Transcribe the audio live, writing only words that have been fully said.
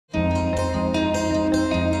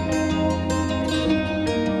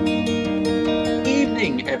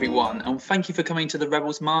everyone, and thank you for coming to the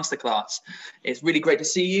ReBels Masterclass. It's really great to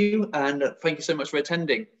see you, and thank you so much for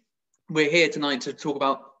attending. We're here tonight to talk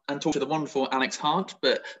to the wonderful Alex Hart,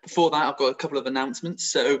 but before that, I've got a couple of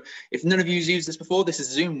announcements. So if none of you have used this before, this is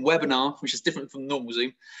a Zoom webinar, which is different from normal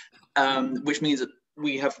Zoom, which means that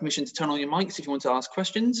we have permission to turn on your mics if you want to ask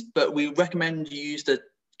questions, but we recommend you use the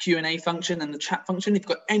Q&A function and the chat function if you've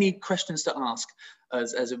got any questions to ask,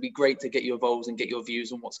 as it would be great to get you involved and get your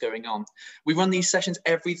views on what's going on. We run these sessions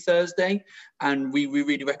every Thursday, and we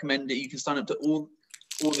really recommend that you can sign up to all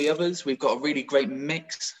the others. We've got a really great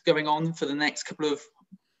mix going on for the next couple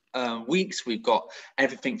of weeks. We've got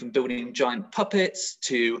everything from building giant puppets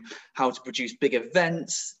to how to produce big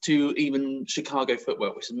events to even Chicago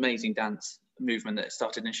footwork, which is an amazing dance movement that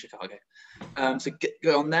started in Chicago. So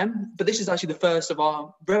go on them. But this is actually the first of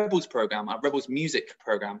our ReBels program, our ReBels music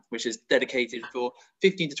program, which is dedicated for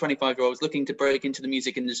 15 to 25-year-olds looking to break into the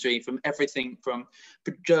music industry, from everything from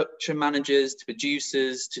production managers to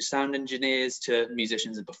producers to sound engineers to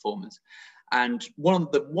musicians and performers. And one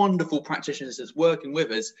of the wonderful practitioners that's working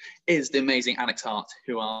with us is the amazing Alex Hart,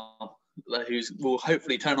 who will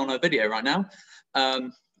hopefully turn on her video right now.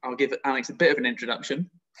 I'll give Alex a bit of an introduction.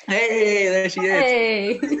 Hey, there she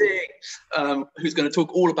is. Hey. Who's going to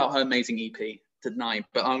talk all about her amazing EP tonight,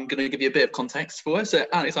 but I'm going to give you a bit of context for her. So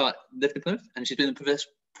Alex Hart lived in Plymouth, and she's been a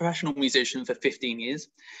professional musician for 15 years.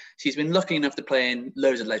 She's been lucky enough to play in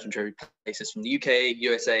loads of legendary places from the UK,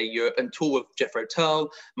 USA, Europe, and tour with Jethro Tull,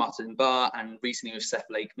 Martin Barr, and recently with Seth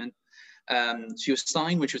Lakeman. She was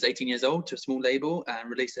signed when she was 18 years old to a small label and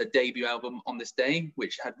released her debut album On This Day,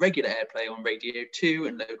 which had regular airplay on Radio 2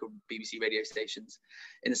 and local BBC radio stations.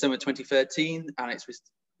 In the summer of 2013, Alex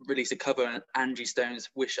released a cover on Angie Stone's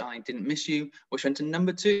Wish I Didn't Miss You, which went to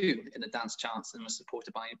 #2 in the dance charts and was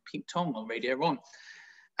supported by Pete Tong on Radio 1.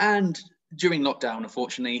 And during lockdown,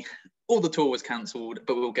 unfortunately, all the tour was cancelled,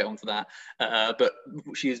 but we'll get on to that. But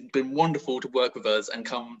she's been wonderful to work with us and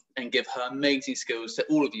come and give her amazing skills to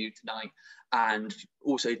all of you tonight, and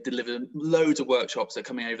also deliver loads of workshops that are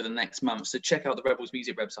coming over the next month. So check out the ReBels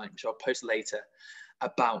Music website, which I'll post later,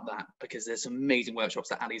 about that, because there's some amazing workshops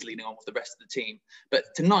that Ali's leading on with the rest of the team. But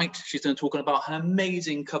tonight, she's going to talk about her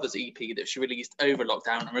amazing covers EP that she released over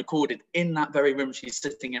lockdown and recorded in that very room she's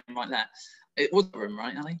sitting in right there. It was the room,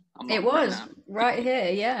 right, Ali? It was right here,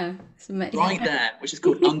 yeah. Right there, which is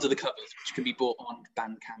called Under the Covers, which can be bought on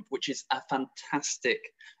Bandcamp, which is a fantastic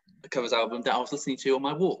covers album that I was listening to on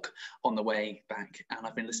my walk on the way back, and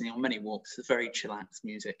I've been listening on many walks. It's very chillax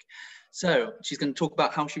music. So she's going to talk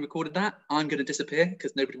about how she recorded that. I'm going to disappear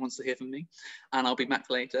because nobody wants to hear from me, and I'll be back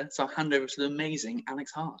later. So I'll hand over to the amazing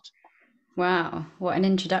Alex Hart. Wow, what an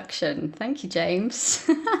introduction. Thank you, James.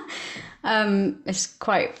 It's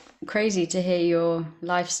quite crazy to hear your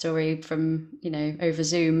life story from, over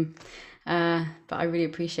Zoom. But I really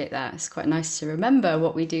appreciate that. It's quite nice to remember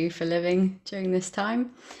what we do for a living during this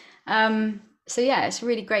time. So yeah, it's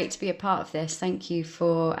really great to be a part of this. Thank you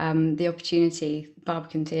for the opportunity.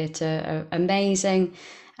 Barbican Theatre are amazing.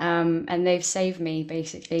 And they've saved me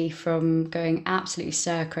basically from going absolutely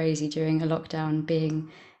stir crazy during a lockdown, being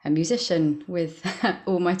a musician with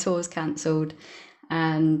all my tours cancelled,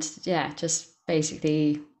 and just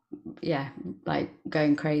basically like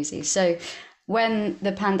going crazy. So when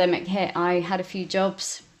the pandemic hit, I had a few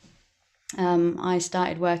jobs. I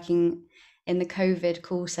started working in the COVID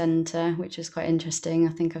call center, which was quite interesting.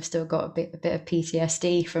 I think I've still got a bit of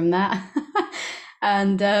PTSD from that.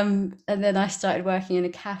 And then I started working in a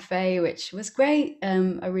cafe, which was great.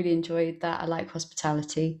 I really enjoyed that. I like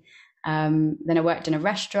hospitality. Then I worked in a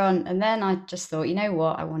restaurant, and then I just thought, you know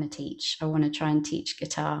what, I want to teach. I want to try and teach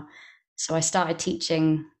guitar. So I started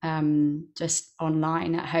teaching just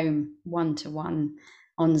online at home, one-to-one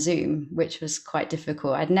on Zoom, which was quite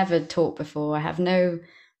difficult. I'd never taught before. I have no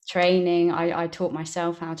training. I taught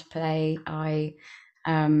myself how to play. I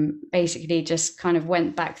basically just kind of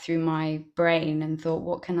went back through my brain and thought,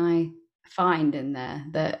 what can I find in there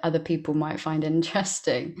that other people might find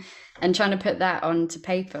interesting? And trying to put that onto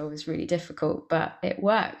paper was really difficult, but it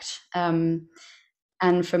worked.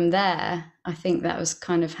 And from there, I think that was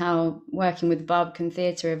kind of how working with the Barbican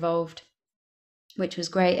Theatre evolved, which was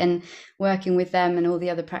great. And working with them and all the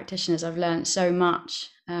other practitioners, I've learned so much.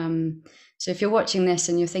 So if you're watching this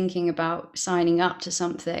and you're thinking about signing up to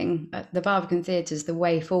something, the Barbican Theatre is the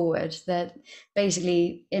way forward. They're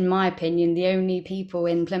basically, in my opinion, the only people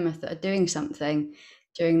in Plymouth that are doing something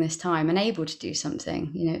during this time and able to do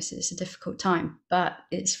something. It's a difficult time, but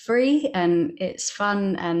it's free and it's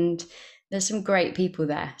fun and there's some great people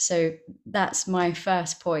there. So that's my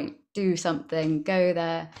first point. Do something, go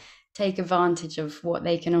there, take advantage of what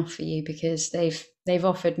they can offer you, because they've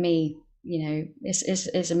offered me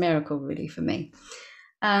it's a miracle really for me.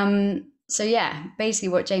 So yeah, basically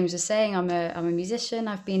what James was saying, I'm a musician.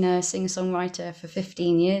 I've been a singer-songwriter for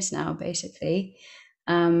 15 years now, basically.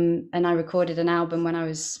 And I recorded an album when I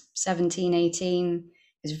was 17, 18.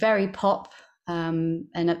 It was very pop. And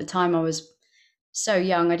at the time I was so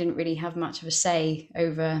young, I didn't really have much of a say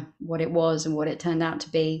over what it was and what it turned out to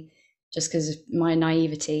be, just because of my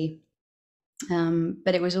naivety.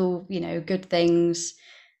 But it was all, good things,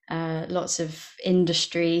 lots of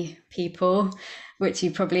industry people, which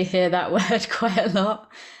you probably hear that word quite a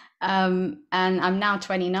lot. And I'm now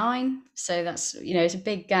 29, so that's, it's a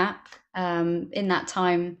big gap. In that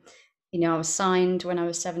time, I was signed when I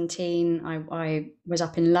was 17. I was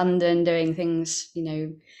up in London doing things,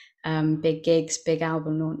 big gigs, big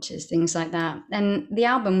album launches, things like that. And the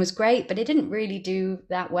album was great, but it didn't really do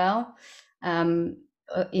that well. A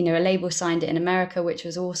label signed it in America, which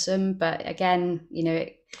was awesome. But again,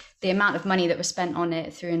 the amount of money that was spent on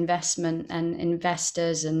it through investment and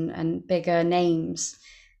investors and bigger names,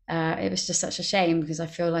 it was just such a shame because I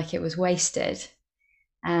feel like it was wasted.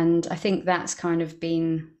 And I think that's kind of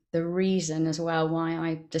been the reason as well why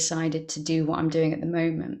I decided to do what I'm doing at the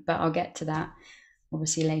moment. But I'll get to that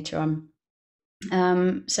obviously later on.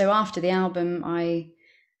 So after the album, I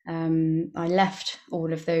left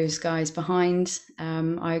all of those guys behind.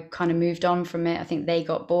 I kind of moved on from it. I think they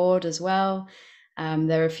got bored as well.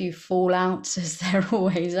 There are a few fallouts, as there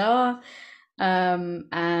always are.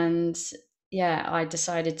 And yeah, I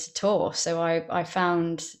decided to tour. So I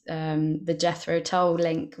found the Jethro Tull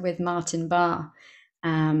link with Martin Barr,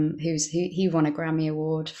 he won a Grammy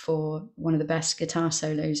Award for one of the best guitar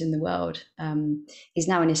solos in the world. He's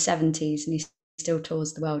now in his 70s and he still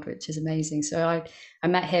tours the world, which is amazing. So I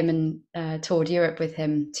met him and toured Europe with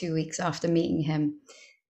him 2 weeks after meeting him.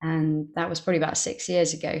 And that was probably about 6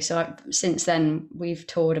 years ago. So since then, we've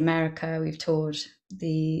toured America, we've toured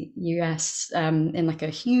the US in like a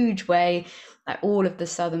huge way, like all of the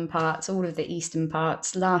southern parts, all of the eastern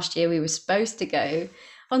parts. Last year, we were supposed to go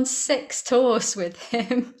on 6 tours with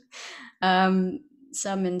him,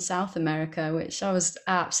 some in South America, which I was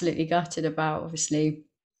absolutely gutted about, obviously.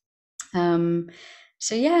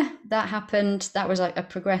 So yeah, that happened. That was like a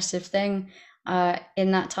progressive thing.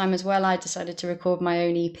 In that time as well, I decided to record my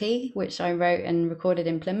own EP, which I wrote and recorded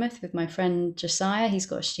in Plymouth with my friend Josiah. He's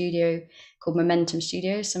got a studio called Momentum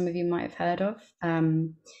Studios, some of you might have heard of.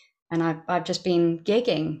 And I've just been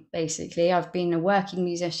gigging, basically. I've been a working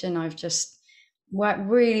musician. I've just worked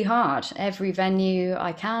really hard. Every venue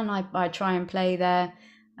I can, I try and play there.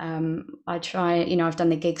 I've done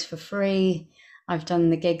the gigs for free. I've done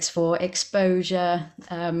the gigs for exposure,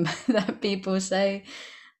 that people say.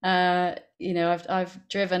 I've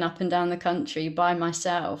driven up and down the country by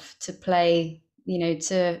myself to play,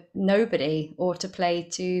 to nobody, or to play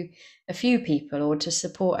to a few people, or to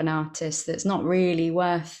support an artist that's not really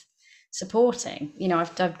worth supporting.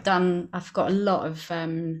 I've got a lot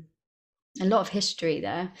of history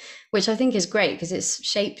there, which I think is great because it's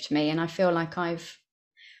shaped me, and I feel like I've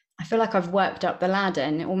worked up the ladder.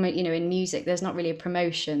 And almost, in music, there's not really a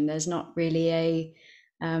promotion. There's not really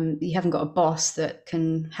you haven't got a boss that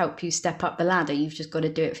can help you step up the ladder. You've just got to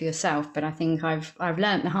do it for yourself. But I think I've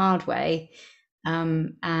learned the hard way,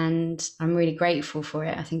 and I'm really grateful for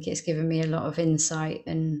it. I think it's given me a lot of insight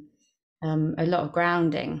and a lot of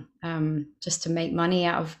grounding, just to make money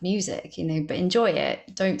out of music, but enjoy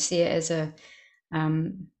it. Don't see it as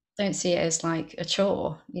like a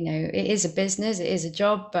chore. It is a business, it is a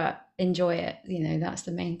job, but enjoy it. That's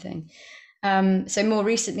the main thing. So more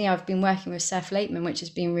recently, I've been working with Seth Lateman, which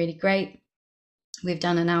has been really great. We've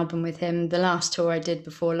done an album with him. The last tour I did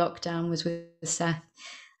before lockdown was with Seth.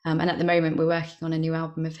 And at the moment, we're working on a new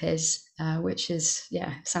album of his, which is,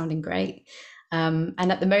 sounding great. And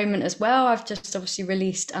at the moment as well, I've just obviously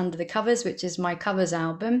released Under the Covers, which is my covers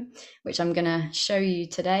album, which I'm going to show you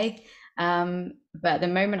today. But at the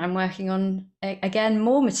moment, I'm working on, again,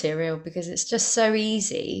 more material, because it's just so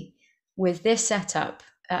easy with this setup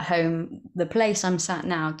at home, the place I'm sat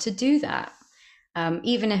now, to do that.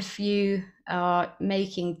 Even if you are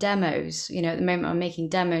making demos, at the moment I'm making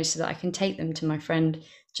demos so that I can take them to my friend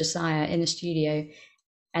Josiah in the studio,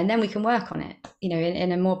 and then we can work on it,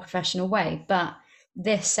 in a more professional way. But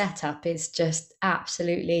this setup is just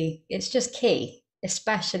absolutely, it's just key,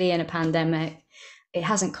 especially in a pandemic. It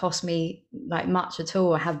hasn't cost me like much at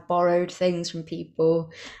all. I have borrowed things from people.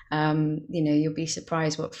 You'll be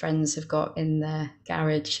surprised what friends have got in their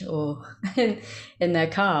garage or in their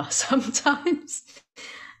car sometimes.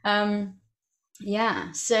 So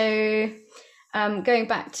going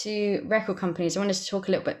back to record companies, I wanted to talk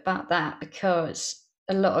a little bit about that, because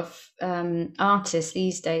a lot of artists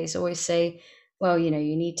these days always say, well, you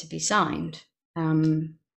need to be signed.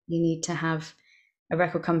 You need to have a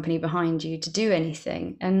record company behind you to do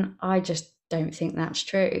anything. And I just don't think that's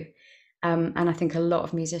true. And I think a lot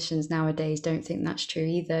of musicians nowadays don't think that's true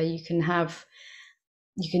either. You can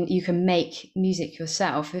make music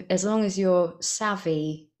yourself as long as you're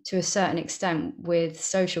savvy to a certain extent with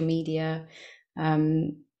social media,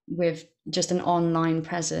 with just an online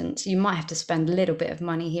presence. You might have to spend a little bit of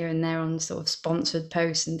money here and there on sort of sponsored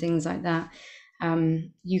posts and things like that.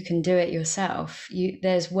 You can do it yourself.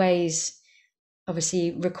 There's ways,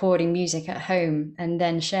 obviously, recording music at home and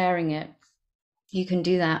then sharing it. You can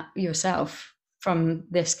do that yourself from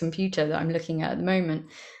this computer that I'm looking at the moment.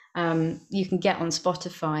 You can get on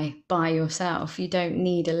Spotify by yourself. You don't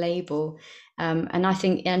need a label. And I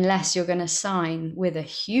think unless you're going to sign with a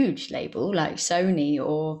huge label like Sony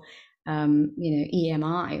or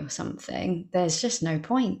EMI or something, there's just no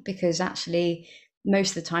point, because actually most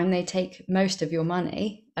of the time they take most of your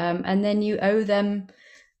money, and then you owe them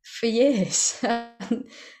for years.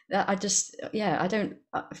 I don't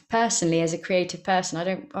personally, as a creative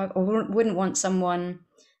person, I wouldn't want someone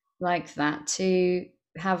like that to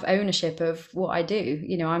have ownership of what I do.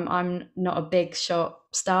 I'm not a big shot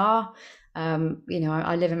star.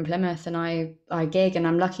 I live in Plymouth and I gig, and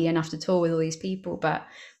I'm lucky enough to tour with all these people, but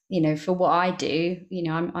for what I do,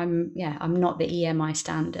 I'm not the EMI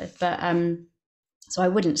standard, but so I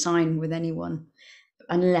wouldn't sign with anyone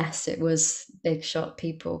unless it was big shot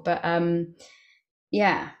people. But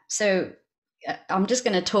so I'm just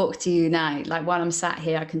going to talk to you now. Like, while I'm sat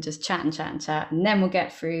here, I can just chat and chat and chat, and then we'll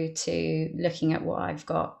get through to looking at what I've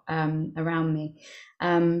got around me.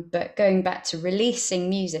 But going back to releasing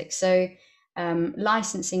music, so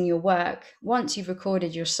licensing your work, once you've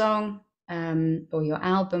recorded your song or your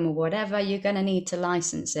album or whatever, you're going to need to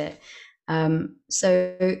license it.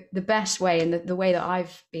 So the best way, and the way that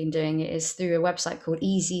I've been doing it, is through a website called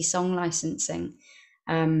Easy Song Licensing,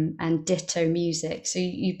 and Ditto Music. So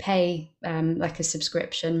you pay like a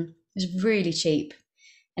subscription. It's really cheap,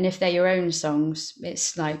 and if they're your own songs,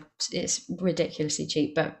 it's ridiculously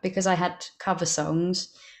cheap. But because I had cover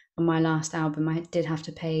songs on my last album, I did have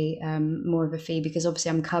to pay more of a fee, because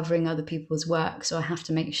obviously I'm covering other people's work, so I have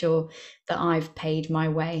to make sure that I've paid my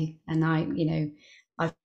way, and I've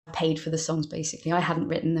paid for the songs. Basically, I haven't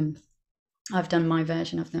written them, I've done my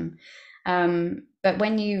version of them. But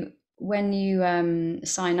when you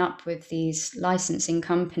sign up with these licensing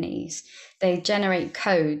companies, they generate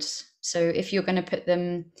codes. So if you're going to put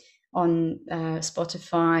them on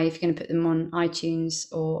Spotify, if you're going to put them on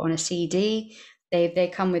iTunes or on a CD,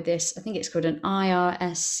 they come with this, I think it's called an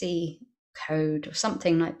IRSC code or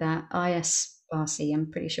something like that, ISRC,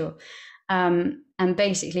 I'm pretty sure. And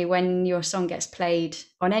basically, when your song gets played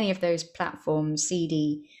on any of those platforms,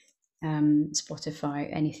 CD, Spotify,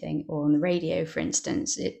 anything, or on the radio, for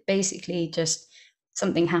instance, it basically just,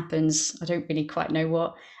 something happens. I don't really quite know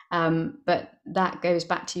what, but that goes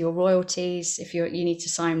back to your royalties. If you need to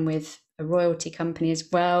sign with a royalty company as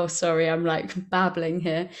well. Sorry, I'm like babbling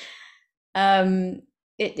here.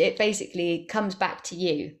 It basically comes back to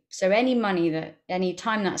you. So any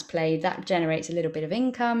time that's played, that generates a little bit of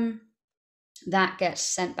income. That gets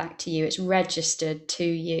sent back to you. It's registered to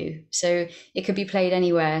you. So it could be played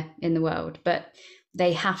anywhere in the world, but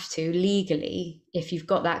they have to legally, if you've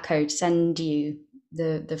got that code, send you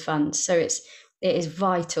the funds. So it is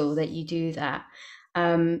vital that you do that.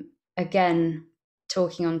 Again,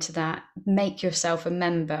 talking onto that, make yourself a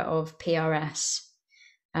member of PRS,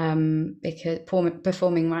 because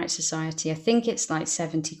Performing Rights Society, I think it's like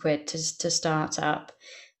 70 quid to start up.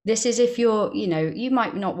 This is if you're, you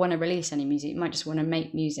might not want to release any music, you might just want to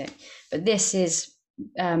make music, but this is,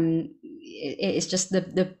 it's just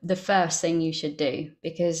the first thing you should do,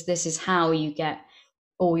 because this is how you get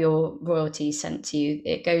all your royalties sent to you.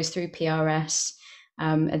 It goes through PRS.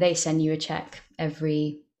 They send you a check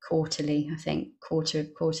every quarterly, I think,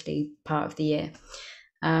 quarterly part of the year.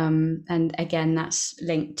 And again, that's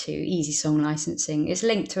linked to Easy Song Licensing. It's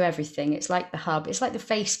linked to everything. It's like the hub. It's like the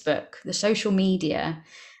Facebook, the social media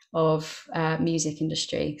of music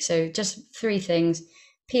industry. So just three things: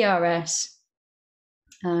 PRS,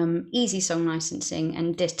 Easy Song Licensing,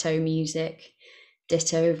 and Ditto Music.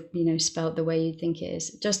 Ditto, spelled the way you think it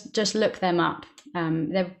is. Just look them up.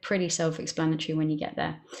 They're pretty self-explanatory when you get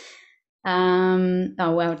there.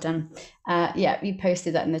 Oh, well done. Yeah, you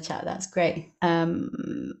posted that in the chat. That's great.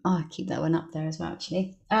 I'll keep that one up there as well,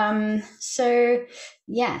 actually. So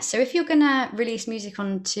if you're gonna release music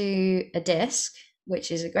onto a disc,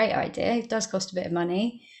 which is a great idea, it does cost a bit of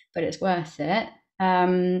money, but it's worth it.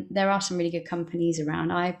 There are some really good companies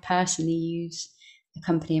around. I personally use a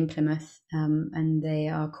company in Plymouth, and they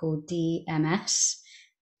are called DMS,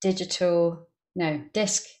 Disc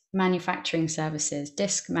Manufacturing Services,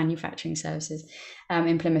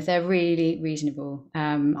 in Plymouth. They're really reasonable.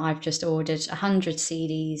 I've just ordered 100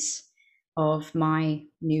 CDs of my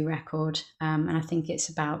new record, and I think it's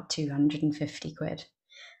about 250 quid.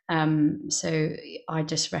 So I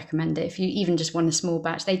just recommend it. If you even just want a small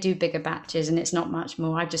batch, they do bigger batches and it's not much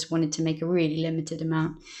more. I just wanted to make a really limited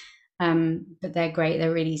amount. But they're great.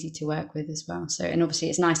 They're really easy to work with as well. So, and obviously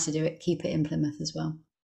it's nice to keep it in Plymouth as well.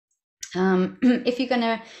 If you're going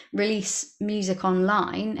to release music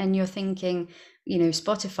online and you're thinking,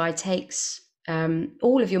 Spotify takes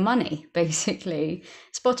all of your money, basically.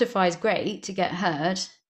 Spotify is great to get heard,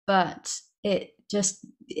 but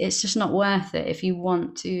it's just not worth it if you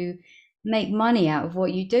want to make money out of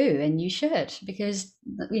what you do, and you should, because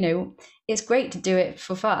it's great to do it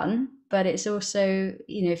for fun, but it's also,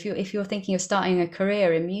 if you're thinking of starting a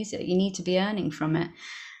career in music, you need to be earning from it.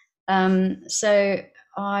 So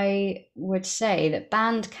I would say that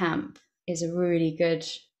Bandcamp is a really good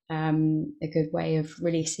way of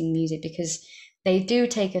releasing music, because they do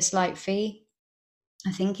take a slight fee.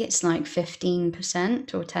 I think it's like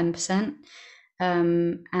 15% or 10%.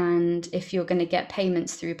 And if you're going to get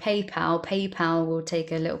payments through PayPal will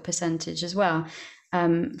take a little percentage as well.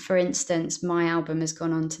 For instance, my album has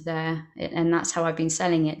gone onto there, and that's how I've been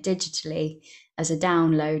selling it digitally as a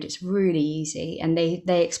download. It's really easy, and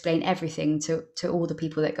they explain everything to all the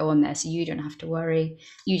people that go on there, so you don't have to worry.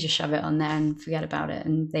 You just shove it on there and forget about it,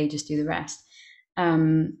 and they just do the rest.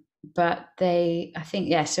 But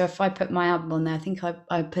so if I put my album on there, I think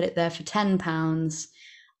I put it there for £10.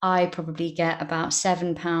 I probably get about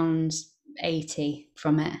 £7.80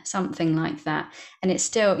 from it, something like that. And it's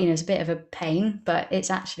still, it's a bit of a pain, but it's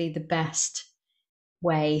actually the best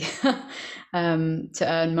way to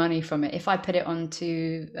earn money from it. If I put it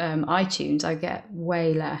onto iTunes, I get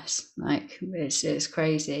way less. Like it's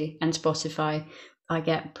crazy. And Spotify, I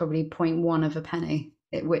get probably 0.1 of a penny,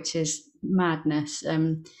 which is madness.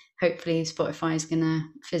 Hopefully Spotify is gonna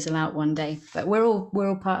fizzle out one day, but we're all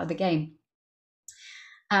part of the game.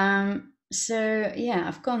 So yeah,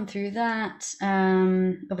 I've gone through that.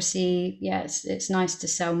 Obviously, yeah, it's nice to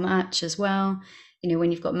sell merch as well.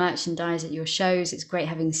 When you've got merchandise at your shows, it's great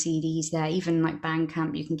having CDs there. Even like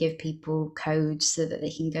Bandcamp, you can give people codes so that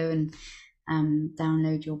they can go and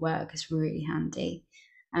download your work. It's really handy.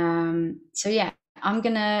 So yeah, I'm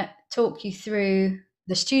gonna talk you through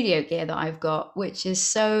the studio gear that I've got, which is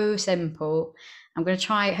so simple. I'm gonna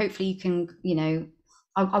try. Hopefully, you can,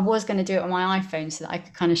 I was going to do it on my iPhone so that I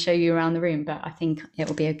could kind of show you around the room, but I think it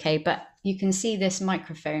will be okay. But you can see this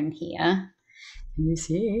microphone here. Can you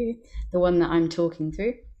see the one that I'm talking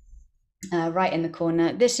through? Right in the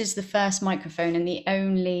corner. This is the first microphone and the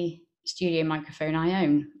only studio microphone I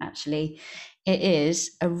own, actually. It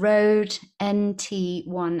is a Rode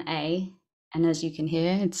NT1A. And as you can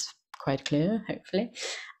hear, it's quite clear, hopefully.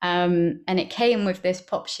 And it came with this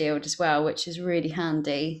pop shield as well, which is really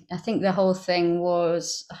handy. I think the whole thing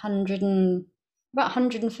was about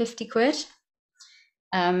 150 quid.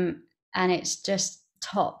 And it's just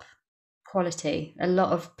top quality. A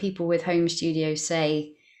lot of people with home studios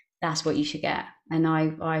say that's what you should get, and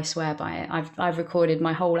I swear by it. I've recorded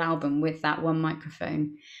my whole album with that one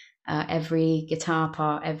microphone. Every guitar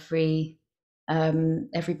part, every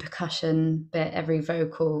percussion bit, every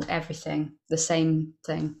vocal, everything, the same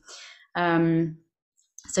thing.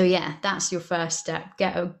 So yeah, that's your first step.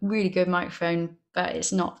 Get a really good microphone, but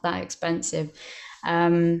it's not that expensive.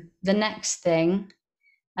 The next thing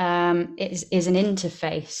is an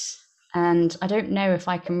interface. And I don't know if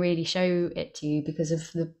I can really show it to you because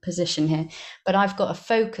of the position here, but I've got a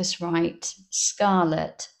Focusrite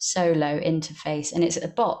Scarlett Solo interface, and it's a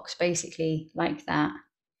box basically like that.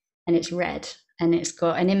 And it's red, and it's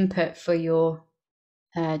got an input for your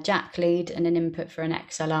jack lead and an input for an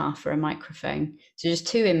XLR for a microphone. So just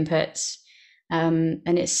two inputs, and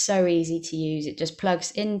it's so easy to use. It just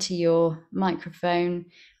plugs into your microphone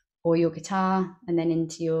or your guitar and then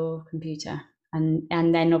into your computer, and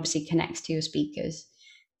then obviously connects to your speakers.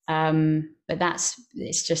 But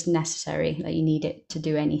it's just necessary, like you need it to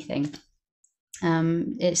do anything.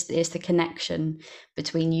 It's the connection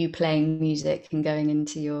between you playing music and going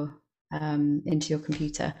into your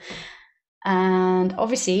computer. And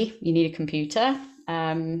obviously you need a computer.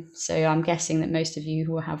 So I'm guessing that most of you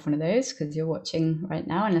will have one of those because you're watching right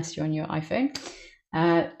now, unless you're on your iPhone.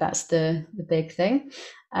 That's the big thing.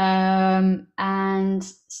 And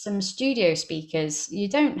some studio speakers. You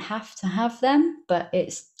don't have to have them, but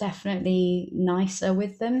it's definitely nicer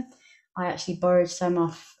with them. I actually borrowed some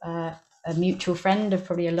off a mutual friend of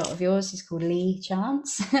probably a lot of yours. He's called Lee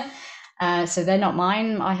Chance. So they're not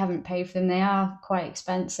mine. I haven't paid for them. They are quite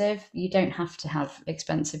expensive. You don't have to have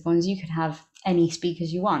expensive ones. You could have any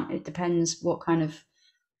speakers you want. It depends what kind of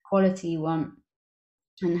quality you want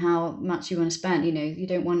and how much you want to spend. You know, you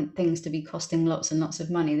don't want things to be costing lots and lots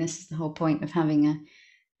of money. This is the whole point of having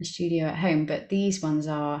a studio at home. But these ones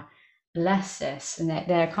are less this, and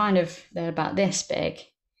they're about this big.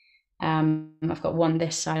 I've got one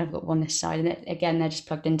this side, I've got one this side, and again, they're just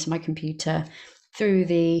plugged into my computer through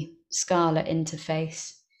the Scala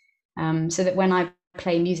interface, so that when I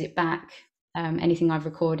play music back, anything I've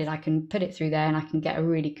recorded, I can put it through there and I can get a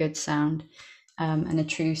really good sound, and a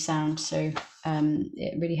true sound. So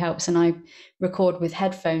it really helps. And I record with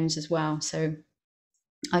headphones as well, so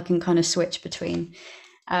I can kind of switch between.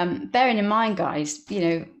 Bearing in mind, guys, you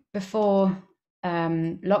know, before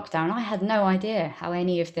lockdown, I had no idea how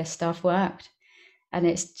any of this stuff worked, and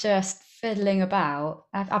it's just fiddling about.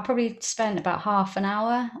 I probably spent about half an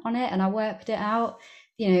hour on it, and I worked it out.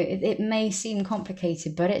 You know, it may seem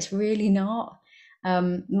complicated, but it's really not.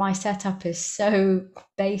 My setup is so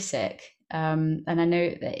basic, and I know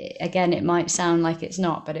that, again, it might sound like it's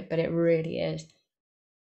not, but it really is.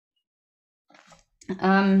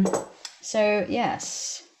 So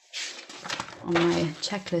yes, on my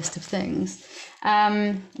checklist of things.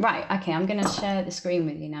 Right, okay, I'm going to share the screen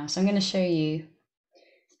with you now. So I'm going to show you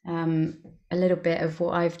a little bit of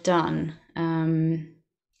what I've done, kind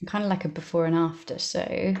of like a before and after.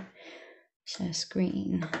 So share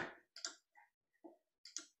screen.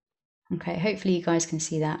 Okay, hopefully you guys can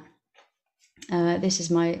see that. This is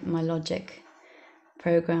my Logic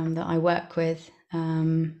program that I work with.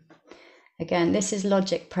 Again, this is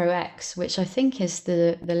Logic Pro X, which I think is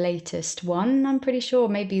the latest one. I'm pretty sure,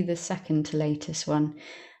 maybe the second to latest one.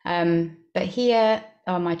 But here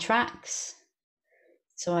are my tracks.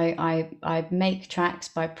 So I make tracks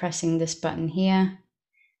by pressing this button here.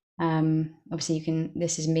 Obviously you can,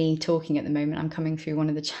 this is me talking at the moment. I'm coming through one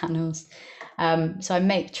of the channels. So I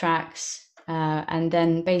make tracks, and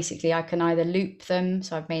then basically I can either loop them.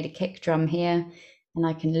 So I've made a kick drum here, and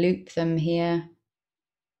I can loop them here,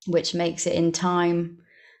 which makes it in time.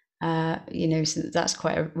 You know, so that's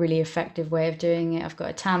quite a really effective way of doing it. I've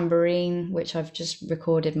got a tambourine, which I've just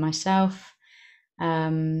recorded myself.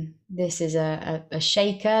 This is a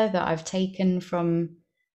shaker that I've taken from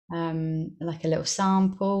like a little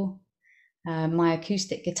sample. My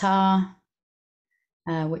acoustic guitar,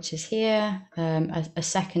 which is here, a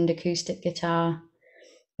second acoustic guitar.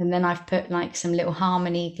 And then I've put like some little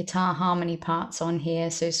guitar harmony parts on here.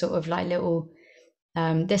 So sort of like little,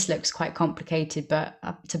 this looks quite complicated, but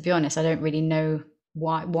to be honest, I don't really know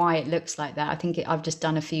why it looks like that. I think I've just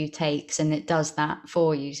done a few takes and it does that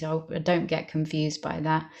for you. So I don't get confused by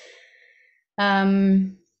that.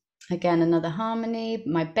 Again, another harmony,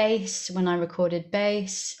 my bass, when I recorded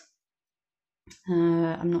bass,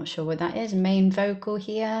 I'm not sure what that is, main vocal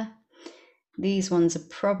here. These ones are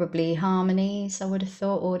probably harmonies, I would have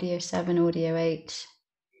thought, audio 7, audio 8.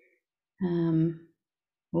 Oh,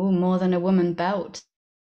 More Than a Woman belt.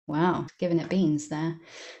 Wow, giving it beans there.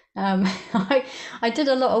 I did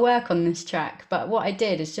a lot of work on this track, but what I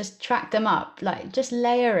did is just track them up, like just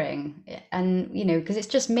layering, and you know, because it's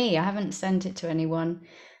just me, I haven't sent it to anyone,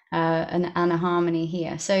 and a harmony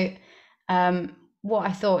here. So what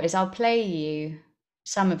I thought is I'll play you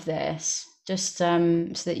some of this just so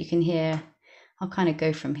that you can hear. I'll kind of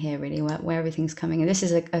go from here really, where everything's coming. And this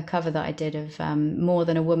is a cover that I did of More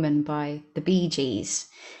Than a Woman by the Bee Gees.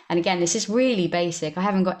 And again, this is really basic. I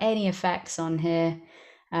haven't got any effects on here.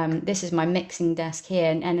 This is my mixing desk here.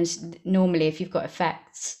 And as normally, if you've got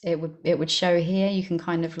effects, it would show here. You can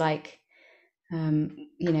kind of like, you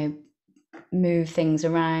know, move things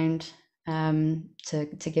around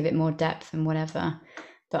to give it more depth and whatever.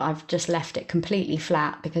 But I've just left it completely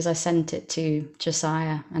flat because I sent it to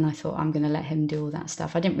Josiah and I thought I'm going to let him do all that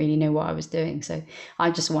stuff. I didn't really know what I was doing. So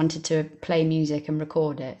I just wanted to play music and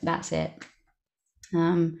record it. That's it.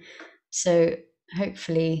 So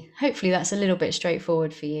hopefully that's a little bit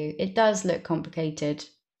straightforward for you. It does look complicated.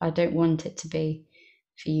 I don't want it to be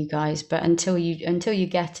for you guys, but until you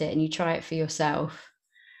get it and you try it for yourself,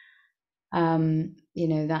 you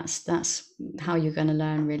know, that's how you're going to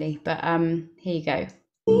learn really. But here you go.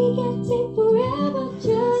 We can take forever,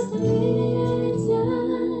 just a minute at a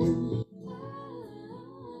time.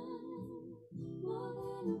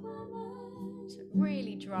 So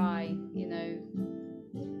really dry, you know.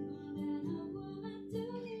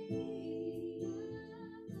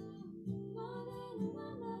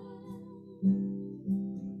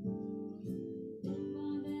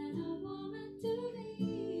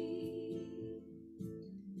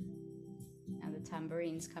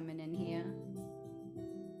 rain's coming in here.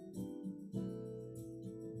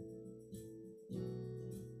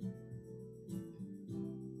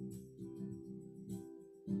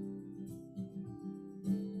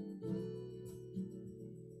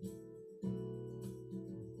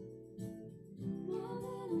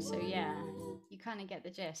 So yeah, you kind of get the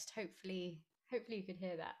gist. Hopefully you could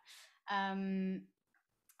hear that.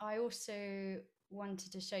 I also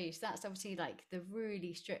wanted to show you, so that's obviously like the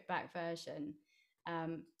really stripped back version,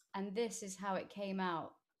 and this is how it came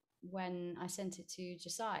out when I sent it to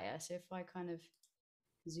Josiah. So if I kind of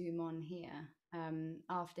zoom on here,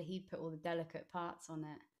 after he'd put all the delicate parts on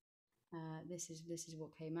it, this is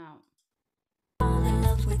what came out. Fall in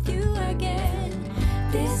love with you again.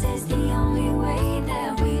 This is the only way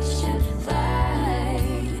that we should fly.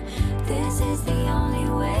 This is the only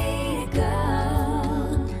way to go.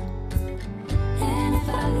 And if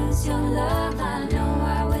I lose your love, I know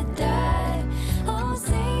I would die. Oh,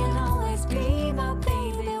 say you'll always be my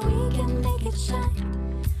baby. We can make it shine.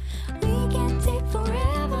 We can take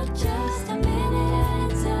forever, just a minute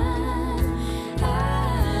at a time. I'm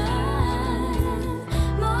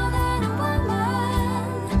more than a woman,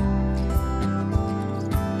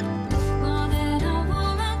 more than a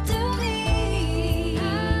woman to be.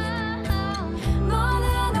 More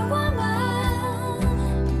than a woman,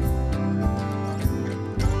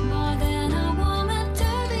 more than a woman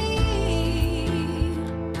to be.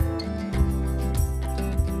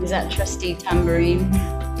 Is that trusty tambourine?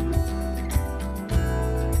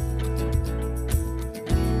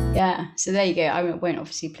 Yeah, so there you go. I won't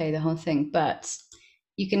obviously play the whole thing, but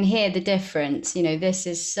you can hear the difference. You know, this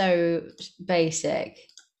is so basic.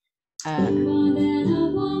 More than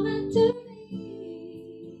a woman to be.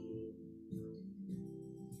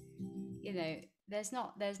 You know, there's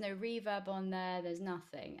no reverb on there. There's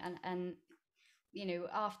nothing, and you know,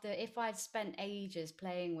 if I'd spent ages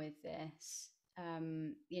playing with this,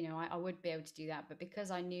 you know, I would be able to do that. But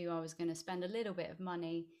because I knew I was going to spend a little bit of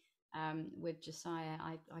money with Josiah,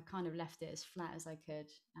 I kind of left it as flat as I could.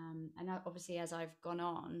 And obviously, as I've gone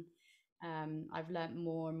on, I've learnt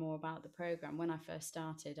more and more about the program. When I first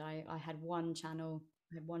started, I had one channel,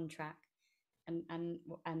 I had one track, and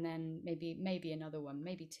then maybe another one,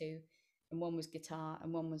 maybe two, and one was guitar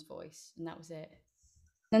and one was voice, and that was it.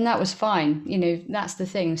 And that was fine. You know, that's the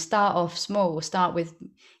thing. Start off small. Start with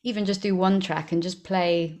even just do one track and just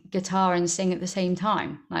play guitar and sing at the same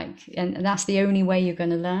time. Like, and that's the only way you're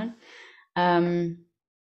going to learn.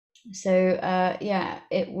 Yeah,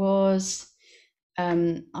 it was.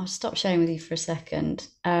 I'll stop sharing with you for a second.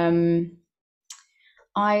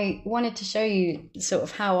 I wanted to show you sort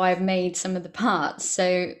of how I've made some of the parts.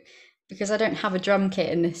 So, because I don't have a drum kit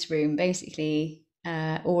in this room, basically.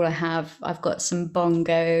 All I've got some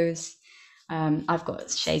bongos, I've got a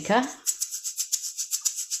shaker,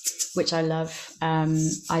 which I love.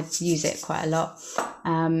 I use it quite a lot.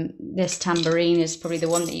 This tambourine is probably the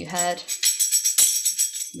one that you heard.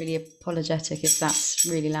 Really apologetic if that's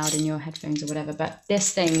really loud in your headphones or whatever, but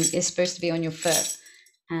this thing is supposed to be on your foot,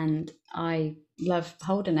 and I love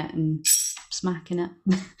holding it and smacking it.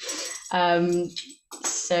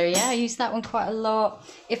 So yeah, I use that one quite a lot.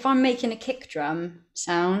 If I'm making a kick drum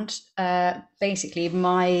sound, basically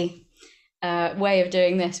my way of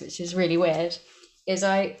doing this, which is really weird, is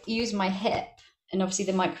I use my hip, and obviously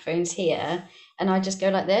the microphone's here, and I just go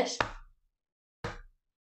like this.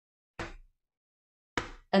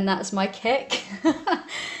 And that's my kick.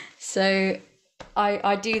 So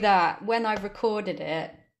I do that. When I've recorded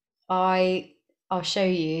it, I'll show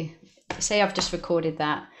you. Say I've just recorded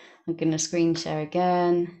that. I'm going to screen share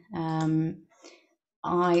again.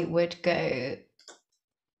 I would go,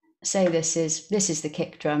 say this is the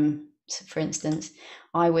kick drum, for instance.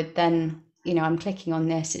 I would then, you know, I'm clicking on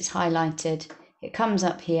this, it's highlighted, it comes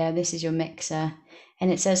up here, this is your mixer,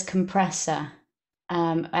 and it says compressor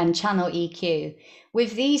and channel EQ.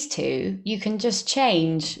 With these two, you can just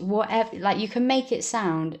change whatever, like you can make it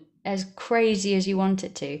sound as crazy as you want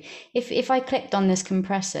it to. If I clicked on this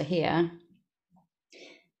compressor here,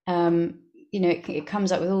 you know, it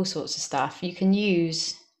comes up with all sorts of stuff. You can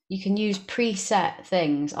use preset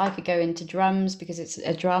things. I could go into drums because it's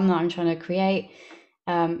a drum that I'm trying to create,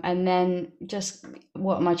 and then just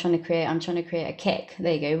what am I trying to create? I'm trying to create a kick.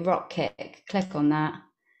 There you go, rock kick. Click on that,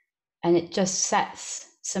 and it just sets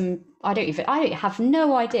some. I have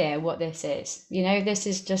no idea what this is. You know, this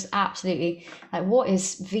is just absolutely like, what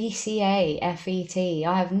is VCA FET?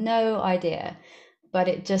 I have no idea. But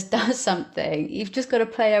it just does something. You've just got to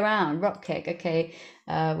play around. Rock kick. Okay,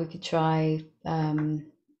 we could try.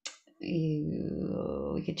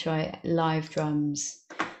 We could try live drums.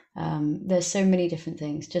 There's so many different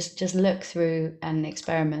things. Just look through and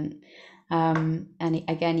experiment. And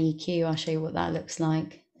again, EQ, I'll show you what that looks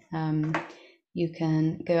like. You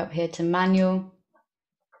can go up here to manual,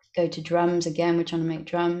 go to drums. Again, we're trying to make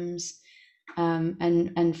drums,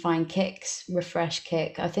 and find kicks, refresh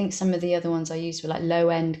kick. I think some of the other ones I used were like low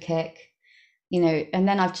end kick, and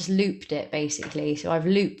then I've just looped it basically. So I've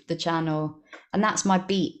looped the channel, and that's my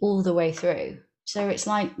beat all the way through. So it's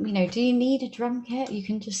like, do you need a drum kit? You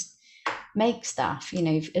can just make stuff,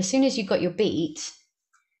 as soon as you've got your beat,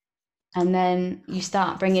 and then you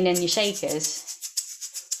start bringing in your shakers.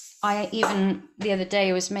 I even the other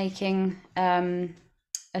day was making a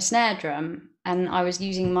snare drum, and I was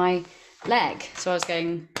using my leg, so I was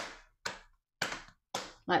going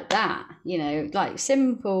like that, like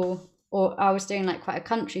simple. Or I was doing like quite a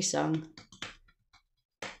country song,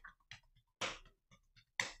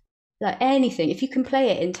 like anything. If you can play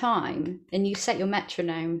it in time and you set your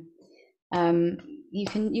metronome, you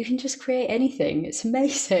can just create anything. It's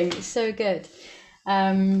amazing. It's so good.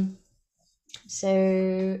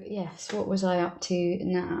 So yes, what was I up to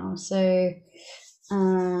now? So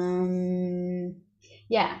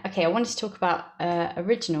yeah, okay, I wanted to talk about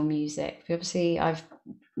original music. Obviously I've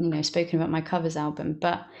spoken about my covers album,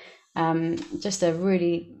 but just a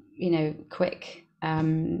really quick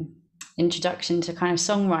introduction to kind of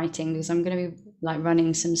songwriting, because I'm going to be like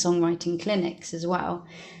running some songwriting clinics as well.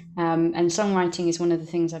 And songwriting is one of the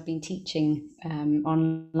things I've been teaching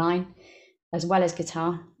online, as well as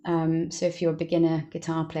guitar. So if you're a beginner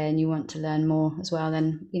guitar player and you want to learn more as well,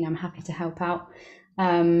 then I'm happy to help out.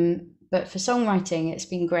 But for songwriting, it's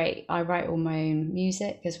been great. I write all my own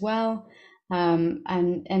music as well,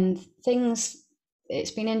 and things.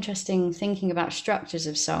 It's been interesting thinking about structures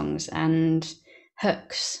of songs and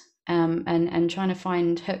hooks, and trying to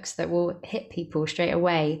find hooks that will hit people straight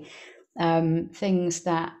away. Things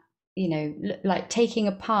that like taking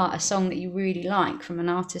apart a song that you really like from an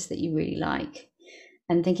artist that you really like,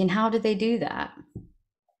 and thinking, how did they do that?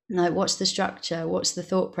 Like, what's the structure? What's the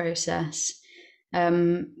thought process?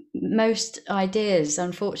 Most ideas,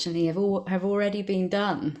 unfortunately, have already been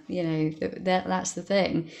done. That's the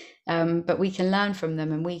thing. But we can learn from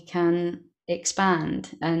them, and we can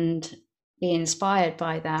expand and be inspired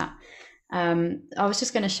by that. I was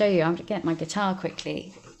just going to show you. I'm going to get my guitar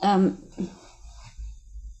quickly. A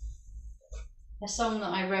song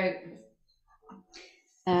that I wrote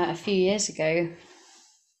a few years ago.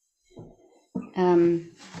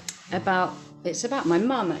 It's about my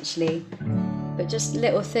mum, actually, but just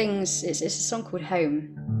little things. It's a song called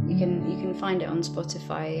Home. You can find it on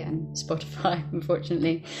Spotify,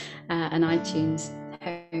 unfortunately, and iTunes.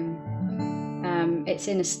 Home. It's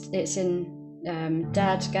in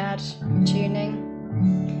Dad tuning,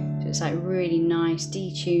 so it's like really nice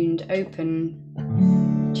detuned open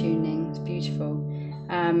tuning. It's beautiful.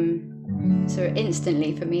 So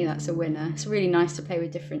instantly, for me, that's a winner. It's really nice to play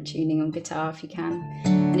with different tuning on guitar if you can.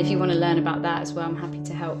 And if you want to learn about that as well, I'm happy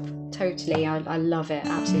to help. Totally. I love it.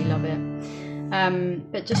 Absolutely love it.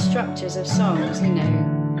 But just structures of songs,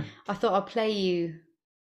 I thought I'll play you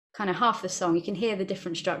kind of half the song. You can hear the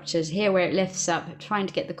different structures, hear where it lifts up, trying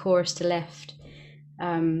to get the chorus to lift,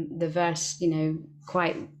 the verse,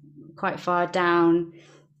 quite far down.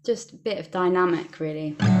 Just a bit of dynamic,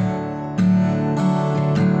 really.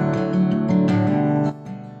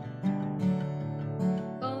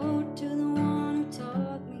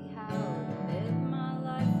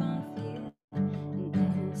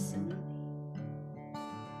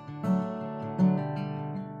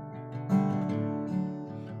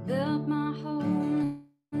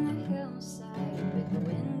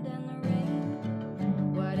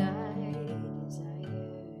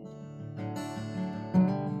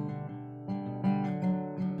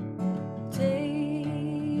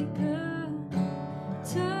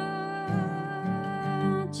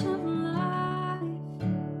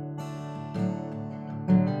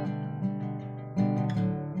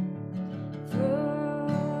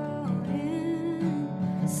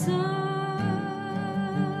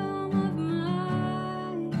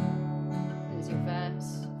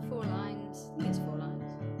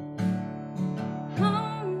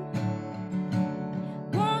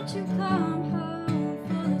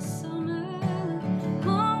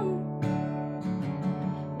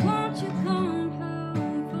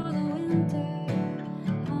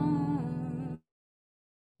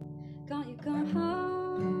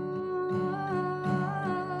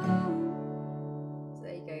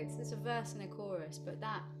 And a chorus, but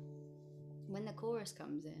that when the chorus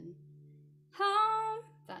comes in, home,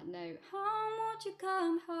 that note, home, won't you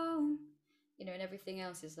come home, and everything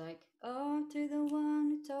else is like, oh, to the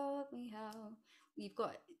one who taught me how. You've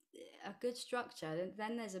got a good structure.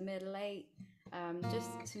 Then there's a middle eight, just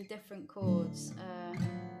some different chords.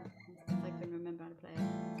 If I can remember how to play it.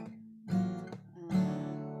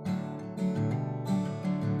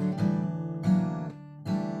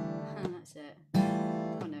 That's it.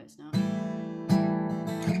 Oh no, it's not.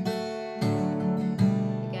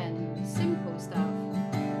 Again, simple stuff.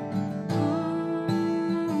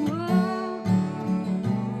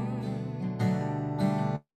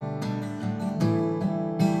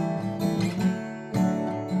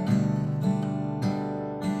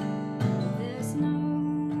 There's no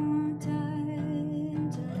time to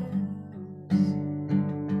lose.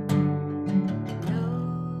 No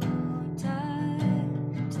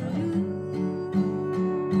time to lose.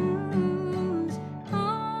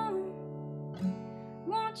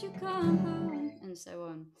 Won't you come home? And so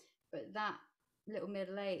on. But that little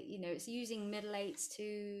middle eight, you know, it's using middle eights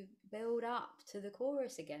to build up to the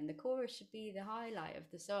chorus again. The chorus should be the highlight of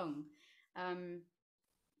the song.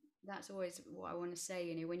 That's always what I want to say.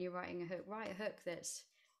 You know, when you're writing a hook, write a hook that's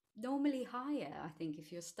normally higher. I think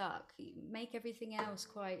if you're stuck, make everything else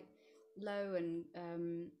quite low and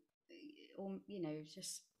or you know,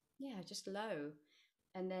 just low,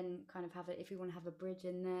 and then kind of have it. If you want to have a bridge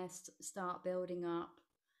in there, start building up.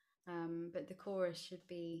 But the chorus should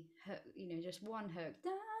be, you know, just one hook, da,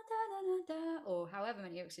 da, da, da, da, or however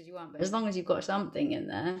many hooks as you want. But as long as you've got something in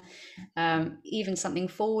there, even something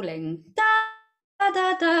falling, da, da,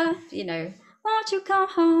 da, da, you know, won't you come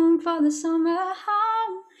home for the summer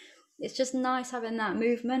home? It's just nice having that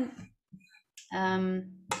movement.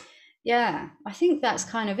 Yeah, I think that's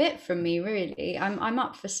kind of it from me, really. I'm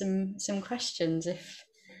up for some questions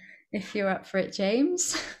if you're up for it,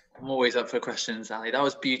 James. I'm always up for questions, Ali. That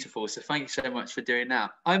was beautiful. So thank you so much for doing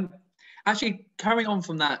that. I'm actually carrying on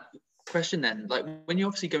from that question then. Like when you're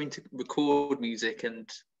obviously going to record music and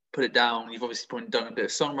put it down, you've obviously probably done a bit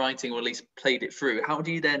of songwriting or at least played it through. How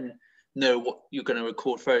do you then know what you're going to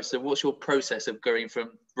record first? So what's your process of going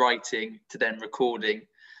from writing to then recording?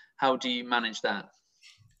 How do you manage that?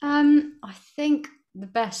 I think the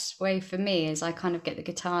best way for me is I kind of get the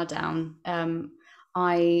guitar down.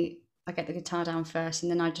 I get the guitar down first,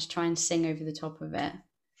 and then I just try and sing over the top of it.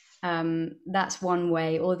 That's one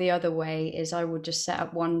way, or the other way is I would just set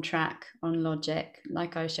up one track on Logic,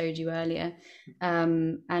 like I showed you earlier,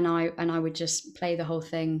 and I would just play the whole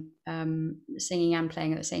thing, singing and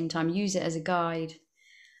playing at the same time. Use it as a guide,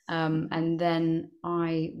 and then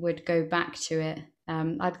I would go back to it.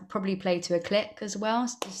 I'd probably play to a click as well,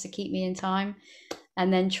 just to keep me in time,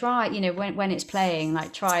 and then try, you know, when it's playing,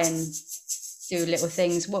 like try and do little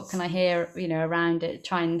things. What can I hear, you know, around it?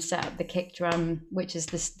 Try and set up the kick drum, which is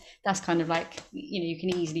this. That's kind of like, you know, you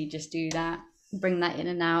can easily just do that, bring that in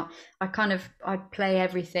and out. I'd play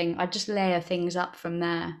everything. I'd just layer things up from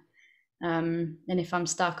there. And if I'm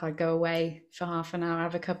stuck, I'd go away for half an hour,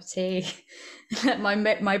 have a cup of tea, let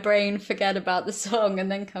my brain forget about the song, and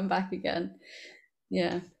then come back again.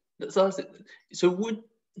 Yeah. So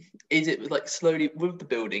is it like slowly with the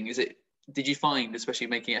building? Did you find, especially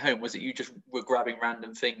making it home, was it you just were grabbing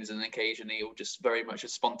random things and occasionally, or just very much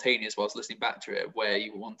as spontaneous whilst listening back to it, where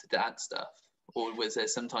you wanted to add stuff? Or was there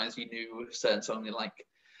sometimes you knew a certain song, you're like,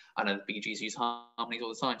 I know the Bee Gees use harmonies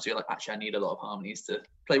all the time, so you're like, actually, I need a lot of harmonies to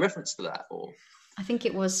play reference to that? Or I think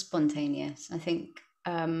it was spontaneous. I think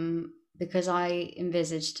because I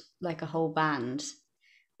envisaged like a whole band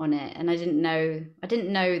on it, and I didn't know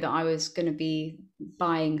that I was going to be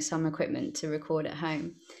buying some equipment to record at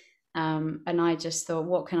home. And I just thought,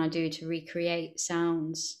 what can I do to recreate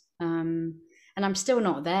sounds? And I'm still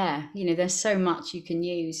not there. You know, there's so much you can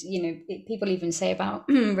use. You know, people even say about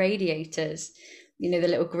radiators, you know, the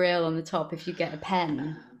little grill on the top, if you get a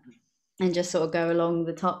pen and just sort of go along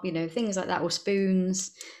the top, you know, things like that, or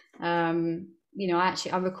spoons. You know,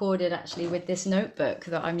 I recorded actually with this notebook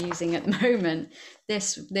that I'm using at the moment.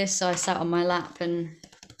 This I sat on my lap and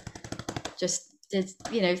just did,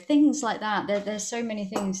 you know, things like that. There's so many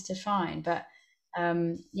things to find, but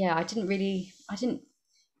yeah, I didn't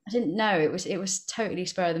know. It was totally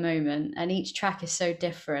spur of the moment, and each track is so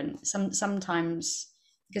different. Sometimes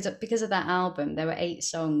because of that album, there were 8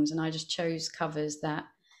 songs, and I just chose covers that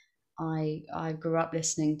I grew up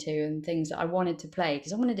listening to, and things that I wanted to play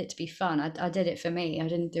because I wanted it to be fun. I did it for me. I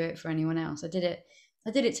didn't do it for anyone else. I did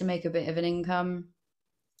it to make a bit of an income,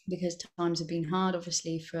 because times have been hard,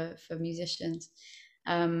 obviously, for musicians.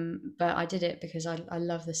 But I did it because I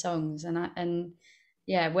love the songs, and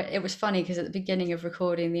yeah, it was funny because at the beginning of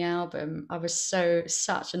recording the album, I was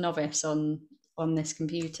such a novice on this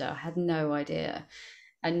computer. I had no idea,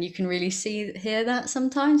 and you can really hear that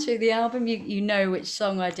sometimes through the album. You know which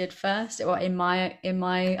song I did first, or in my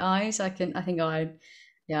eyes, I think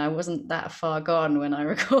I wasn't that far gone when I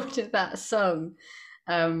recorded that song.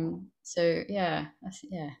 So yeah,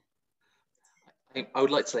 I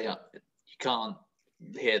would like to say you can't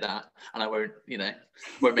hear that, and I won't,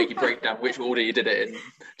 won't make you break down which order you did it in,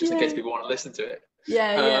 just in case people want to listen to it.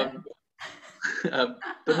 Yeah.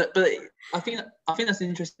 But I think that's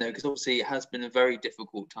interesting though, because obviously it has been a very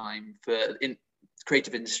difficult time for in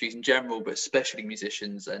creative industries in general, but especially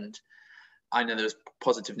musicians. And I know there was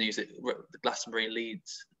positive news that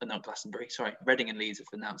Reading and Leeds have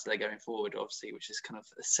announced they're going forward, obviously, which is kind of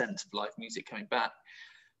a sense of live music coming back.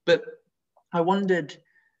 But I wondered,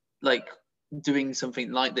 like, doing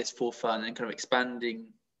something like this for fun and kind of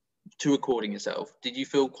expanding to recording yourself, did you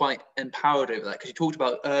feel quite empowered over that? Because you talked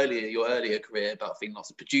about your earlier career, about being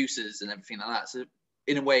lots of producers and everything like that. So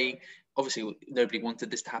in a way, obviously nobody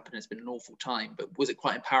wanted this to happen. It's been an awful time, but was it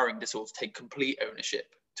quite empowering to sort of take complete ownership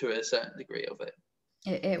to a certain degree of it?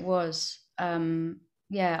 It was.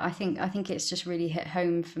 Yeah, I think it's just really hit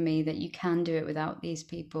home for me that you can do it without these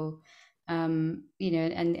people. And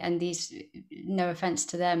these, no offense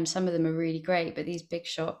to them, some of them are really great, but these big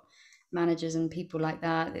shot managers and people like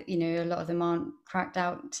that, a lot of them aren't cracked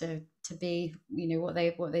out to be, what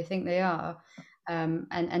they think they are.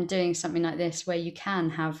 And doing something like this where you can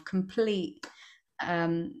have complete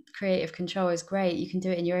creative control is great. You can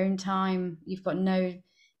do it in your own time. You've got no,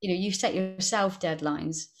 you set yourself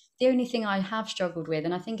deadlines. The only thing I have struggled with,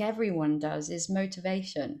 and I think everyone does, is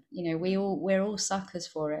motivation. We're all suckers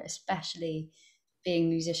for it, especially being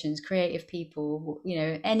musicians, creative people,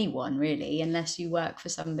 anyone really, unless you work for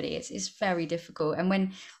somebody, it's very difficult. And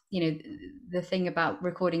when, the thing about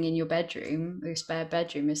recording in your bedroom, your spare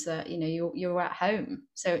bedroom, is that, you're at home.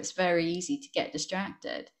 So it's very easy to get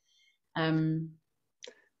distracted. Um,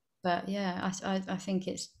 but yeah, I think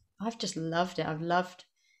I've just loved it. I've loved,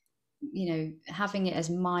 having it as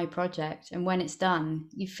my project. And when it's done,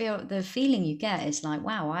 the feeling you get is like,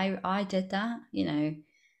 wow, I did that.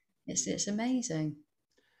 It's amazing.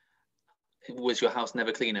 Was your house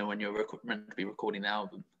never cleaner when you're meant to be recording the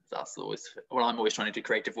album? That's always, well, I'm always trying to do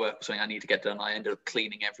creative work, something I need to get done. I end up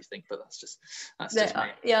cleaning everything, but that's just me.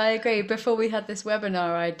 Yeah, I agree. Before we had this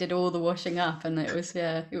webinar, I did all the washing up, and it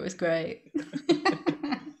was great.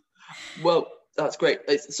 Well, that's great.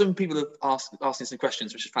 Some people have asking some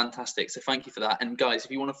questions, which is fantastic. So thank you for that. And guys,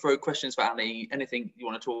 if you want to throw questions for Ali, anything you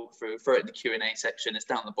want to talk through, throw it in the Q&A section. It's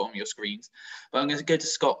down at the bottom of your screens. But I'm going to go to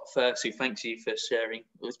Scott first, who thanks you for sharing.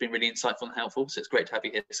 It's been really insightful and helpful. So it's great to have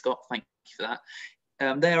you here, Scott. Thank you for that.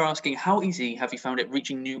 They're asking, how easy have you found it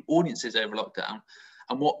reaching new audiences over lockdown?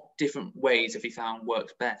 And what different ways have you found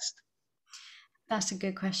works best? That's a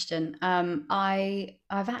good question. I've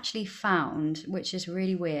actually found, which is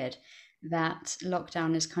really weird, that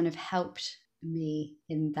lockdown has kind of helped me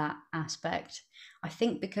in that aspect. I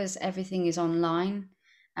think because everything is online,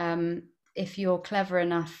 if you're clever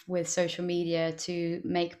enough with social media to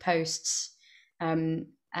make posts, and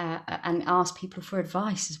ask people for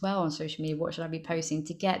advice as well on social media, what should I be posting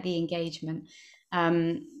to get the engagement?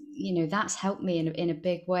 That's helped me in a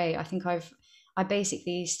big way. I think I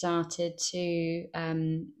basically started to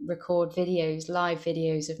record live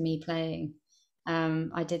videos of me playing.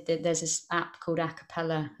 There's this app called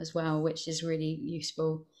Acapella as well, which is really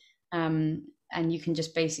useful. And you can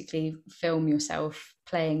just basically film yourself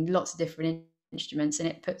playing lots of different instruments, and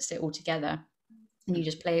it puts it all together. And you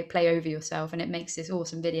just play over yourself, and it makes this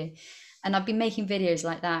awesome video. And I've been making videos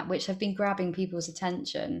like that, which have been grabbing people's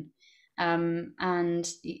attention. And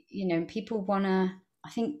people want to, I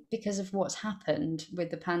think, because of what's happened with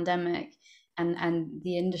the pandemic and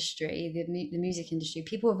the industry, the music industry,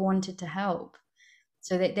 people have wanted to help.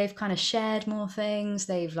 So they've kind of shared more things.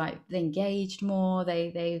 They've they engaged more.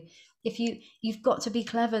 You've got to be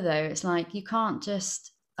clever though. It's like you can't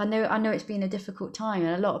just. I know it's been a difficult time,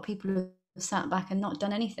 and a lot of people have sat back and not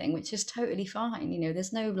done anything, which is totally fine.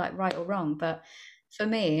 There's no right or wrong. But for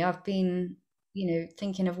me, I've been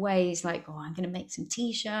thinking of ways like, oh, I'm going to make some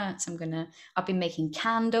t-shirts. I've been making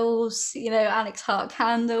candles, Alex Hart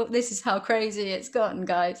candle. This is how crazy it's gotten,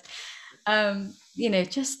 guys.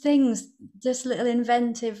 Just things, just little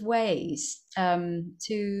inventive ways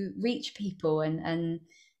to reach people. And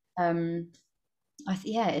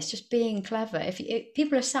it's just being clever. If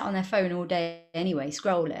people are sat on their phone all day anyway,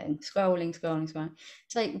 scrolling,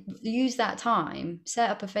 it's like, use that time, set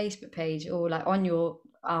up a Facebook page, or on your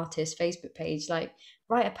artist Facebook page,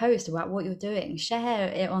 write a post about what you're doing, share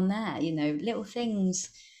it on there, little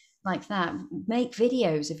things like that. Make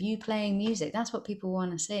videos of you playing music. That's what people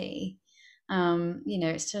want to see. You know,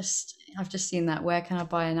 it's just, I've just seen that. Where can I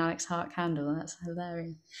buy an Alex Hart candle? That's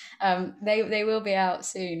hilarious. They will be out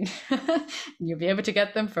soon. You'll be able to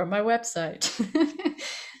get them from my website,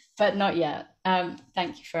 but not yet.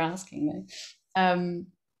 Thank you for asking though.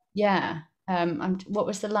 Yeah. What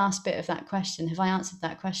was the last bit of that question? Have I answered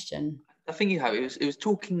that question? I think you have. It was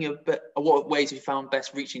talking about what ways you found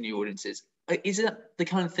best reaching new audiences. Is it the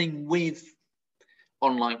kind of thing with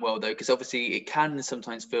online world though? Because obviously it can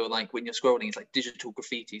sometimes feel like when you're scrolling, it's like digital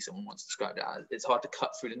graffiti. Someone once described it as. It's hard to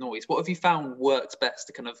cut through the noise. What have you found works best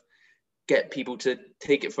to kind of get people to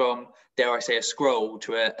take it from, dare I say, a scroll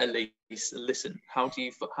to at least a listen? How do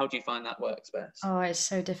you find that works best? Oh, it's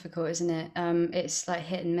so difficult, isn't it? It's like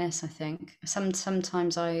hit and miss, I think.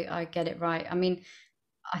 Sometimes I get it right. I mean,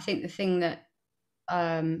 I think the thing that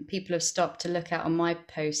people have stopped to look at on my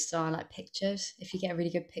posts are like pictures. If you get a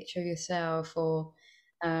really good picture of yourself, or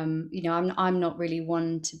you know, I'm not really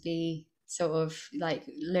one to be sort of like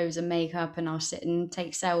loads of makeup and I'll sit and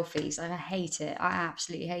take selfies. I hate it. I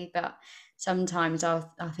absolutely hate that. Sometimes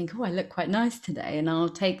I'll think, oh, I look quite nice today, and I'll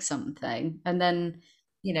take something, and then,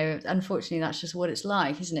 you know, unfortunately, that's just what it's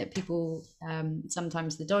like, isn't it? People,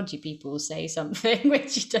 sometimes the dodgy people say something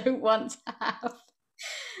which you don't want to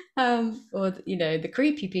have, or you know, the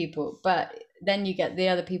creepy people. But then you get the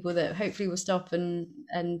other people that hopefully will stop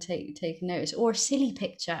and take notice, or a silly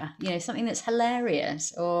picture, you know, something that's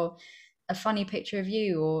hilarious, or a funny picture of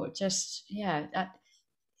you, or just, yeah,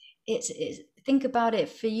 it's think about it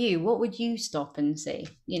for you. What would you stop and see?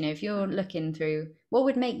 You know, if you're looking through, what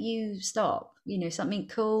would make you stop? You know, something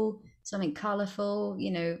cool, something colorful,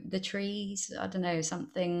 you know, the trees, I don't know,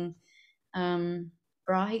 something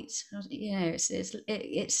bright. You know,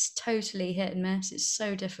 it's totally hit and miss. It's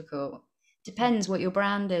so difficult. Depends what your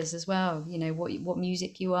brand is as well, you know, what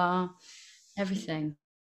music you are, everything.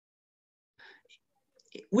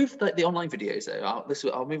 With like the online videos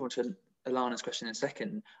though, I'll move on to Alana's question in a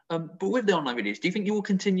second. But with the online videos, do you think you will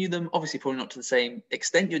continue them? Obviously, probably not to the same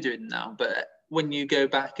extent you're doing now, but when you go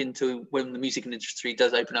back into, when the music industry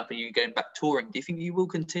does open up and you're going back touring, do you think you will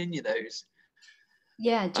continue those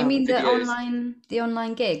Yeah, do you mean videos? the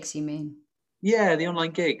online gigs, you mean? Yeah, the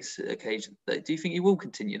online gigs occasion. Do you think you will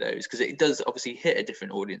continue those? Because it does obviously hit a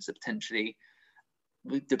different audience that potentially,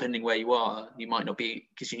 depending where you are, you might not be,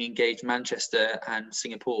 because you can engage Manchester and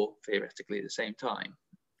Singapore theoretically at the same time.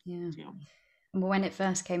 Yeah. You know? When it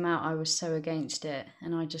first came out, I was so against it,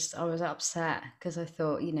 and I was upset because I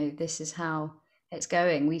thought, you know, this is how it's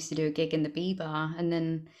going. We used to do a gig in the B bar, and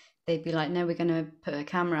then they'd be like, "No, we're going to put a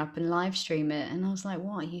camera up and live stream it," and I was like,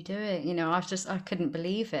 "What are you doing?" You know, I couldn't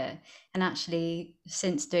believe it. And actually,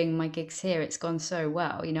 since doing my gigs here, it's gone so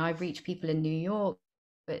well. You know, I've reached people in New York,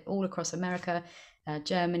 but all across America,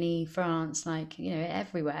 Germany, France, like, you know,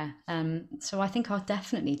 everywhere. So I think I'll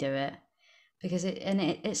definitely do it, because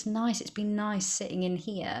it's nice. It's been nice sitting in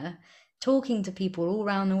here talking to people all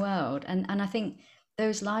around the world, and I think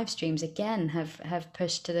those live streams again have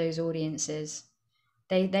pushed to those audiences.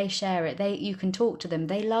 They share it. They, you can talk to them.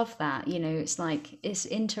 They love that. You know, it's like, it's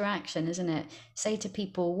interaction, isn't it? Say to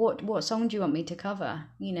people, what song do you want me to cover?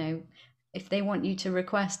 You know, if they want you to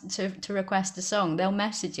request a song, they'll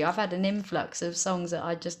message you. I've had an influx of songs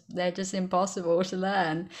that they're just impossible to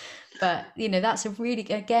learn. But you know, that's a really,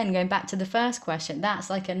 again, going back to the first question, that's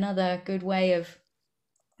like another good way of,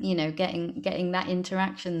 you know, getting that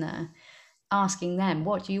interaction there. Asking them,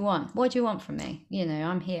 what do you want? What do you want from me? You know,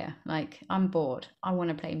 I'm here. Like, I'm bored. I want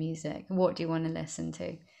to play music. What do you want to listen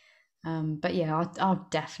to? But yeah, I'll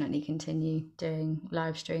definitely continue doing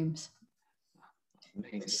live streams.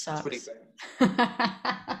 Amazing. Which That's really sucks. great.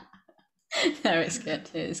 No, it's good.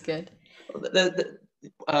 It is good.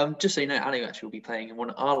 Just so you know, Ali actually will be playing in one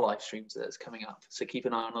of our live streams that's coming up. So keep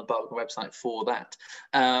an eye on the Barbican website for that.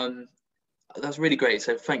 That's really great.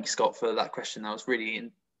 So thank you, Scott, for that question. That was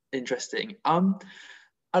really interesting.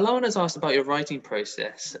 Alana's asked about your writing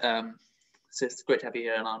process. So it's great to have you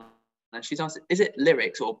here, Alana. And she's asked, is it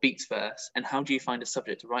lyrics or beats first? And how do you find a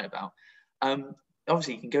subject to write about?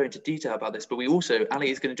 Obviously, you can go into detail about this, but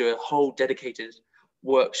Ali is going to do a whole dedicated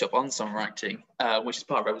workshop on songwriting, which is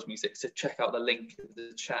part of ReBels Music. So check out the link in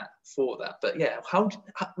the chat for that. But yeah,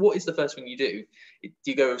 what is the first thing you do? Do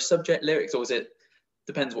you go with subject, lyrics, or is it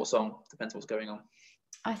depends what song, depends what's going on?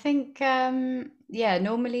 I think, yeah,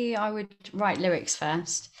 normally I would write lyrics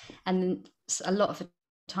first, and then a lot of the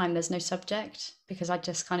time there's no subject, because I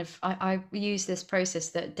just kind of, I use this process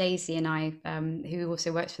that Daisy and I, who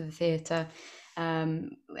also works for the theatre,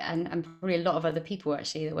 and probably a lot of other people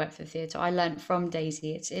actually that work for the theatre, I learned from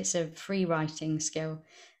Daisy. It's a free writing skill.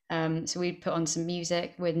 So we'd put on some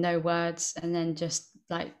music with no words, and then just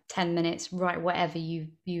like 10 minutes, write whatever you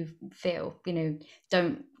feel,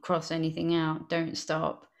 don't cross anything out, don't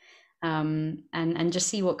stop, and just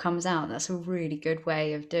see what comes out. That's a really good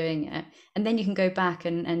way of doing it. And then you can go back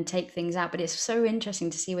and take things out, but it's so interesting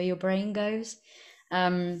to see where your brain goes.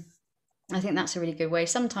 I think that's a really good way.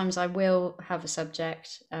 Sometimes I will have a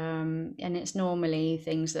subject, and it's normally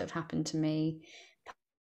things that have happened to me,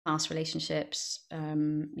 past relationships,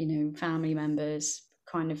 family members,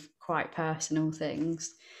 kind of quite personal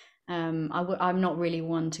things. I'm not really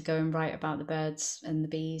one to go and write about the birds and the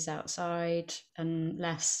bees outside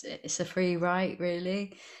unless it's a free write,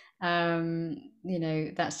 really.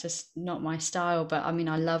 That's just not my style, but I mean,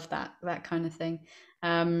 I love that kind of thing.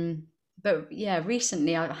 But yeah,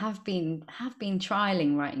 recently I have been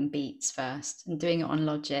trialing writing beats first and doing it on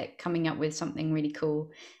Logic, coming up with something really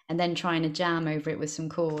cool, and then trying to jam over it with some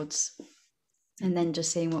chords, and then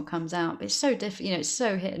just seeing what comes out. But it's so different, it's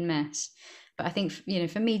so hit and miss. But I think,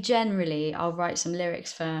 for me, generally, I'll write some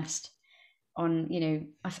lyrics first on,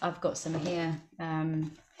 I've got some here,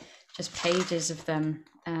 just pages of them,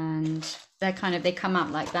 and they come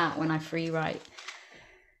out like that when I free write.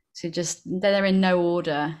 So they're in no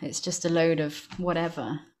order. It's just a load of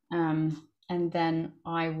whatever. And then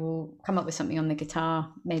I will come up with something on the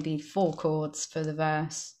guitar, maybe 4 chords for the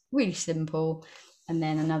verse, really simple, and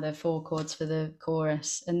then another 4 chords for the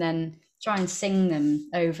chorus, and then try and sing them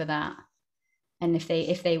over that. And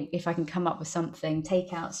if I can come up with something,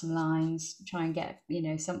 take out some lines, try and get,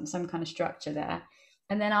 some kind of structure there.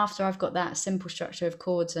 And then after I've got that simple structure of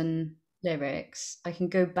chords and lyrics, I can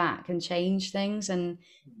go back and change things and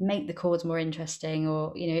make the chords more interesting,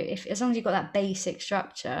 or if as long as you've got that basic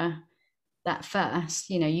structure, that first,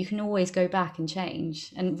 you can always go back and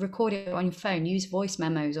change and record it on your phone. Use voice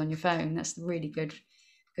memos on your phone. That's a really good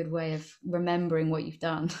way of remembering what you've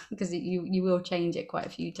done, because you will change it quite a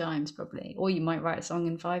few times probably, or you might write a song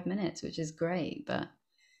in 5 minutes, which is great. But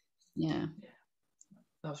yeah,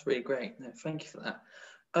 that was really great. No, thank you for that.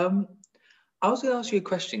 I was going to ask you a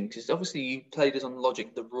question, because obviously you played us on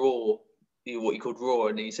Logic, the raw, what you called raw,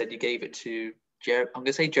 and then you said you gave it to I'm going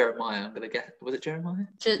to say Jeremiah. I'm going to guess, was it Jeremiah?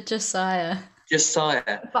 Josiah. Josiah.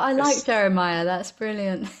 But I like Jeremiah. That's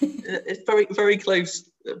brilliant. It's very, very close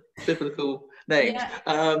biblical names.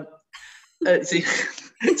 Yeah. So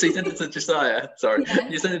you sent it to Josiah. Sorry, yeah.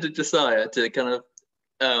 You sent it to Josiah to kind of,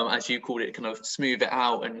 as you called it, kind of smooth it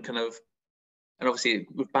out and kind of, and obviously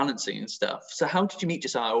with balancing and stuff. So how did you meet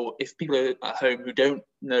Josiah? Or if people are at home who don't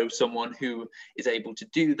know someone who is able to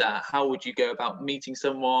do that, how would you go about meeting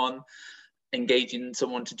someone, engaging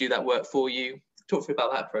someone to do that work for you? Talk to me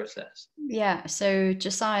about that process. Yeah, so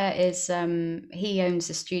Josiah is he owns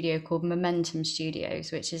a studio called Momentum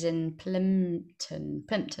Studios, which is in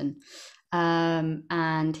Plympton,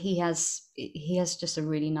 and he has just a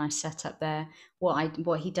really nice setup there.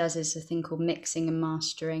 What he does is a thing called mixing and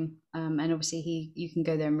mastering, and obviously you can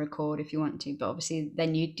go there and record if you want to, but obviously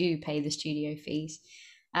then you do pay the studio fees.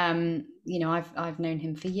 I've known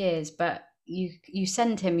him for years, but you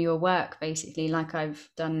send him your work basically, like I've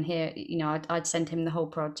done here. I'd send him the whole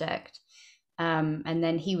project, and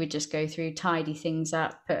then he would just go through, tidy things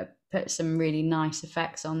up, put some really nice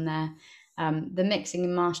effects on there. The mixing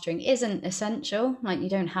and mastering isn't essential, like you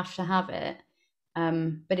don't have to have it,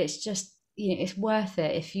 but it's just, it's worth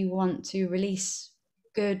it if you want to release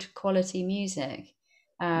good quality music.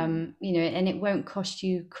 And it won't cost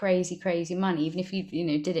you crazy money, even if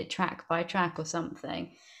you did it track by track or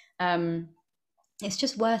something. It's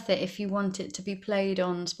just worth it if you want it to be played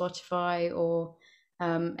on Spotify or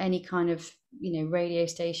any kind of radio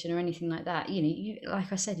station or anything like that. You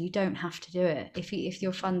like I said, you don't have to do it if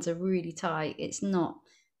your funds are really tight. It's not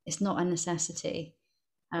a necessity,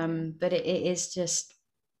 but it is just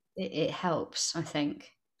it helps, I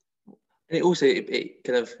think. And it also it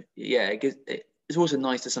kind of it's also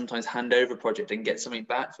nice to sometimes hand over a project and get something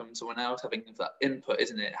back from someone else, having that input,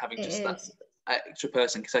 isn't it? Having just that extra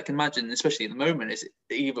person, because I can imagine, especially at the moment, it's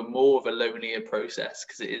even more of a lonelier process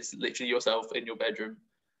because it is literally yourself in your bedroom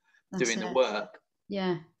doing the work.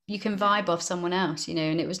 Yeah, you can vibe off someone else,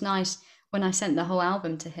 and it was nice when I sent the whole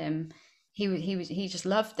album to him. He just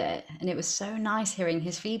loved it, and it was so nice hearing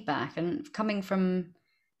his feedback and coming from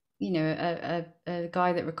a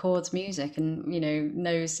guy that records music and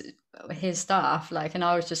knows his stuff, like, and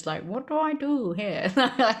I was just like, what do I do here?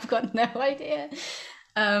 I've got no idea.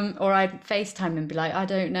 Or I'd FaceTime and be like, I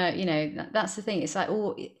don't know, that's the thing. It's like,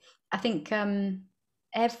 I think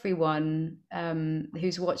everyone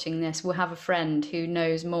who's watching this will have a friend who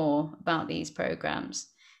knows more about these programs.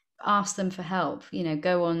 Ask them for help,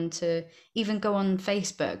 go on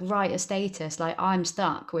Facebook, write a status like, I'm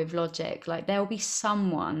stuck with Logic. Like, there'll be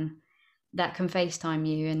someone that can FaceTime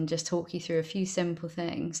you and just talk you through a few simple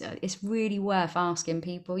things. It's really worth asking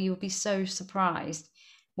people. You'll be so surprised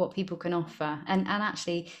what people can offer. And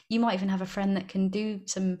actually, you might even have a friend that can do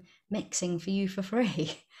some mixing for you for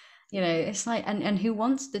free. You know, it's like, and who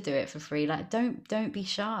wants to do it for free? Like, don't be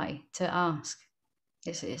shy to ask.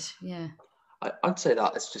 It's yeah. I'd say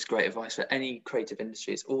that it's just great advice for any creative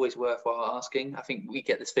industry. It's always worthwhile asking. I think we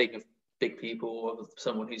get this thing of big people or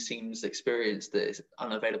someone who seems experienced that is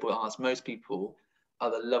unavailable to ask. Most people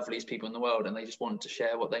are the loveliest people in the world and they just want to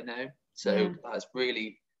share what they know. So that's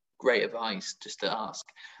really great advice just to ask.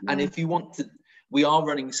 Yeah. And if you want to, we are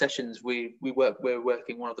running sessions. We're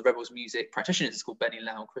working one of the ReBels music practitioners. It's called Benny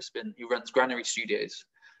Lau Crispin, who runs Granary Studios,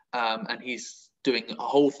 and he's doing a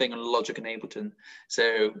whole thing on Logic and Ableton.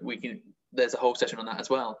 So there's a whole session on that as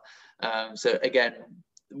well. So again,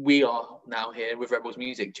 we are now here with ReBels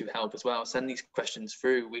Music to help as well. Send these questions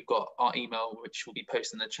through. We've got our email, which will be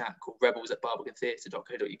posted in the chat, called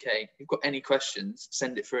rebels@barbicantheatre.co.uk. If you've got any questions,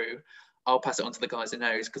 send it through. I'll pass it on to the guys who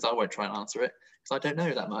knows, because I won't try and answer it because I don't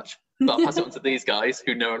know that much. But I'll pass it on to these guys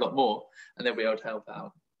who know a lot more, and they'll be able to help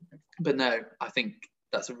out. But no, I think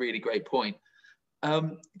that's a really great point.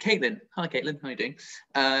 Caitlin, hi Caitlin, how are you doing?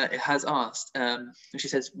 It has asked, she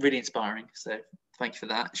says, really inspiring, so thank you for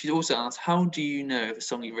that. She's also asked, how do you know if a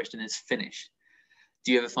song you've written is finished?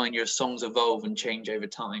 Do you ever find your songs evolve and change over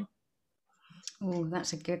time? Oh,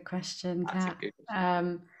 that's a good question, Kat. That's a good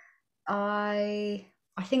question.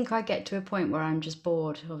 I think I get to a point where I'm just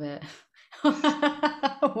bored of it.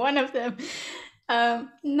 One of them.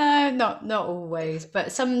 No, not always,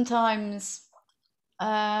 but sometimes.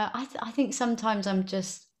 I think sometimes I'm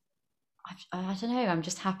just, I don't know, I'm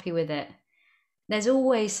just happy with it. There's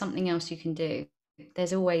always something else you can do.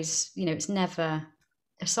 There's always, you know,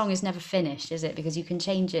 a song is never finished, is it? Because you can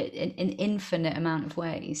change it in an infinite amount of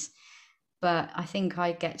ways. But I think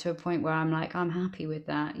I get to a point where I'm like, I'm happy with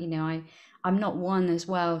that. You know, I'm not one as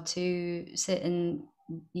well to sit and,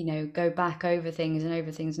 you know, go back over things and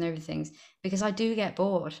over things and over things, because I do get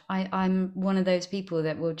bored. I'm one of those people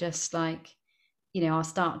that will just like, you know, I'll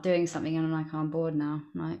start doing something and I'm like, oh, I'm bored now.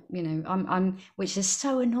 Like, you know, I'm, which is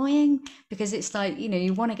so annoying because it's like, you know,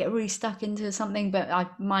 you want to get really stuck into something,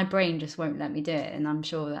 but my brain just won't let me do it. And I'm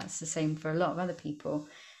sure that's the same for a lot of other people.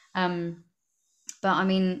 But I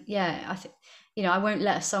mean, yeah, I think, you know, I won't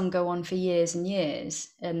let a song go on for years and years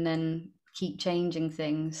and then keep changing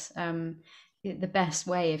things. The best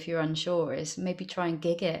way, if you're unsure, is maybe try and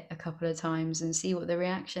gig it a couple of times and see what the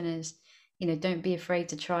reaction is. You know, don't be afraid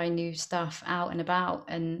to try new stuff out and about,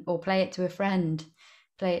 or play it to a friend,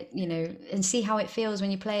 play it, you know, and see how it feels when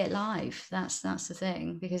you play it live. That's the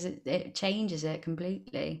thing, because it changes it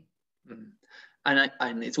completely.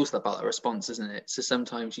 And it's also about the response, isn't it? So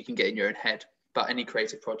sometimes you can get in your own head about any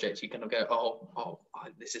creative project. You kind of go, oh,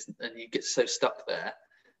 this isn't, and you get so stuck there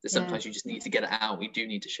that sometimes you just need to get it out. We do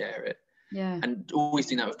need to share it. Yeah. And always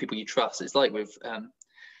do that with people you trust. It's like with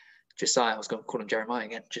Josiah. I was going to call him Jeremiah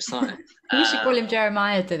again. Josiah. We should call him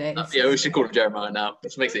Jeremiah today. Yeah, we should call him Jeremiah now,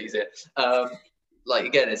 which makes it easier. Like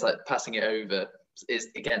again, it's like passing it over is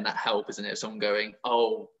again that help, isn't it? Someone going,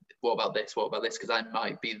 oh, what about this? What about this? Because that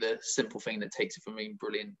might be the simple thing that takes it from being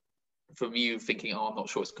brilliant, from you thinking, oh, I'm not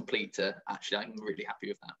sure it's complete, to actually I'm really happy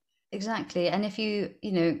with that. Exactly. And if you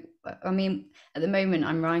know, I mean, at the moment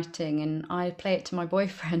I'm writing and I play it to my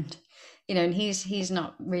boyfriend, you know, and he's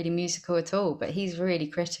not really musical at all, but he's really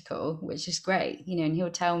critical, which is great, you know, and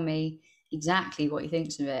he'll tell me exactly what he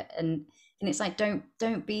thinks of it. And it's like,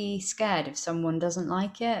 don't be scared if someone doesn't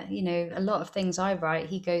like it. You know, a lot of things I write,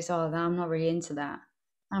 he goes, oh, I'm not really into that.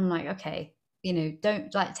 I'm like, okay, you know,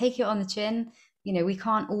 don't like take it on the chin. You know, we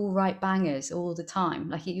can't all write bangers all the time.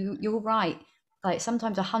 Like you'll write like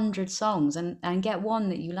sometimes 100 songs and get one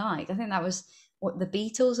that you like. I think that was what the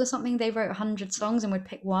Beatles or something. They wrote 100 songs and would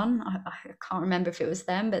pick one. I can't remember if it was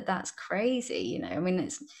them, but that's crazy. You know, I mean,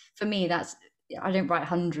 it's for me, that's, I don't write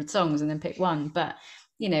 100 songs and then pick one, but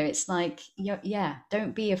you know, it's like, yeah,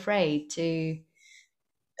 don't be afraid to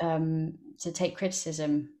take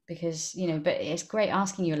criticism, because, you know, but it's great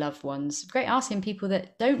asking your loved ones, great asking people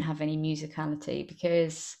that don't have any musicality,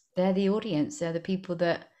 because they're the audience, they're the people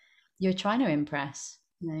that you're trying to impress,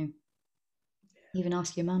 you know. Even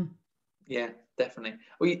ask your mum. Yeah, definitely.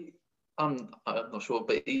 Well, I'm not sure,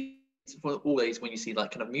 but always when you see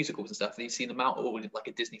like kind of musicals and stuff, and you see the amount of, like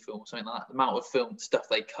a Disney film or something like that, the amount of film stuff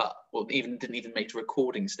they cut, or even didn't even make to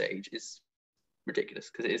recording stage, is ridiculous,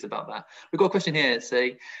 because it is about that. We've got a question here.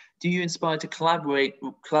 Say, do you inspire to collaborate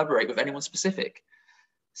with anyone specific?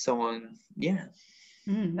 Someone, yeah.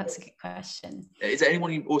 That's a good question. Is there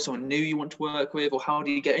anyone or someone new you want to work with, or how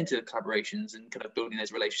do you get into collaborations and kind of building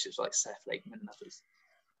those relationships like Seth Lakeman and others?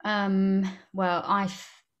 Well,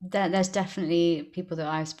 there's definitely people that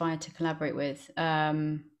I aspire to collaborate with.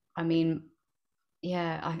 I mean,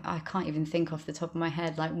 yeah, I can't even think off the top of my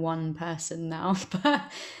head like one person now, but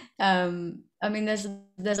I mean, there's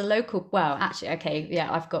a local. Well, actually, okay,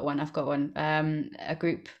 yeah, I've got one. A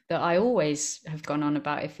group that I always have gone on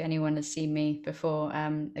about. If anyone has seen me before,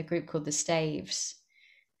 a group called the Staves.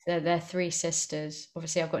 They're three sisters.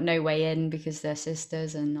 Obviously, I've got no way in because they're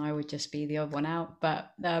sisters, and I would just be the odd one out.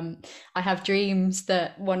 But I have dreams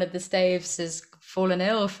that one of the staves has fallen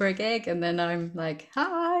ill for a gig, and then I'm like,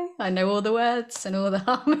 "Hi, I know all the words and all the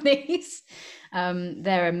harmonies."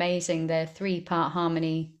 They're amazing. They're three-part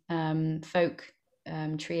harmony folk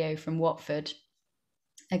trio from Watford.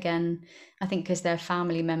 Again, I think because they're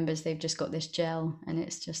family members, they've just got this gel, and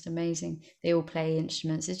it's just amazing. They all play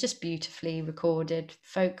instruments. It's just beautifully recorded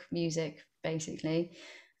folk music, basically.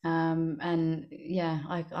 And yeah,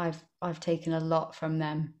 I've taken a lot from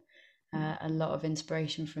them, a lot of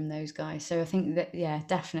inspiration from those guys. So I think that, yeah,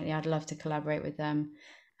 definitely, I'd love to collaborate with them.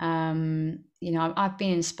 You know, I've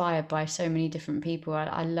been inspired by so many different people.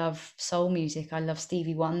 I love soul music. I love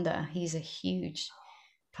Stevie Wonder. He's a huge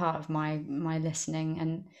part of my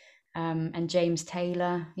listening, and James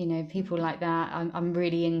Taylor, you know, people like that. I'm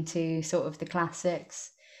really into sort of the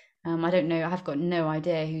classics. I don't know, I've got no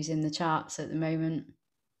idea who's in the charts at the moment.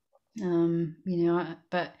 You know,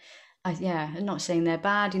 but yeah, I'm not saying they're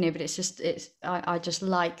bad, you know, but it's just I just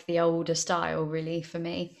like the older style really for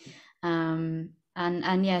me. And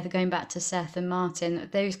yeah, going back to Seth and Martin,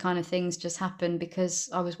 those kind of things just happened because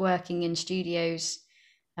I was working in studios,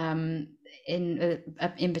 um,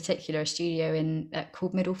 in particular a studio in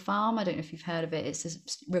called Middle Farm. I don't know if you've heard of it. It's a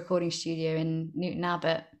recording studio in Newton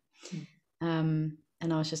Abbot, and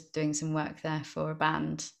I was just doing some work there for a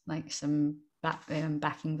band, like some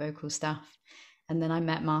backing vocal stuff. And then I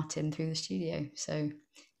met Martin through the studio. So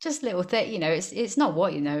just little thing, you know, it's not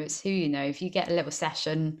what you know, it's who you know. If you get a little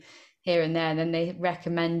session here and there, then they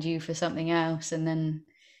recommend you for something else, and then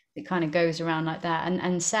it kind of goes around like that.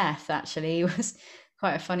 And Seth actually was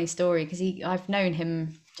quite a funny story because I've known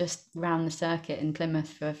him just round the circuit in Plymouth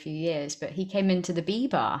for a few years, but he came into the B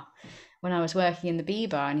bar when I was working in the B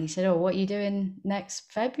bar, and he said, "Oh, what are you doing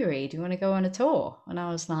next February? Do you want to go on a tour?" And I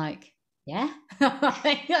was like, "Yeah."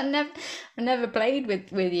 I never played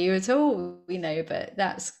with you at all, you know, but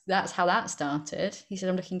that's how that started. He said,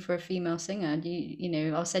 "I'm looking for a female singer. You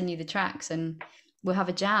know, I'll send you the tracks and we'll have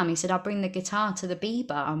a jam." He said, "I'll bring the guitar to the B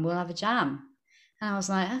bar and we'll have a jam." And I was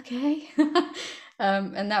like, "Okay."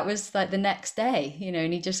 And that was like the next day, you know,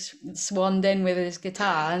 and he just swanned in with his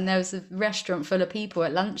guitar, and there was a restaurant full of people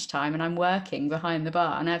at lunchtime, and I'm working behind the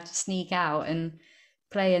bar, and I have to sneak out and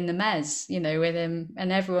play in the mezz, you know, with him,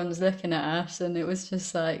 and everyone's looking at us, and it was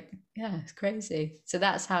just like, yeah, it's crazy. So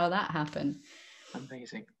that's how that happened.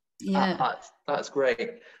 Amazing. Yeah. That's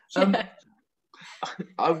great. Yeah.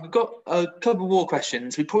 I've got a couple more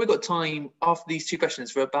questions. We've probably got time after these two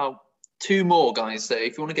questions for about two more, guys. So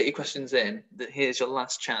if you want to get your questions in, here's your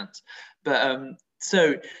last chance. But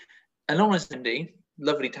so anonymous Cindy,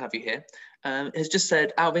 lovely to have you here, has just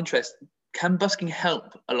said, out of interest, can busking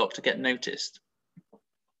help a lot to get noticed?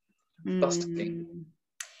 Busking.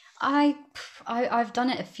 I've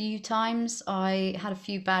done it a few times. I had a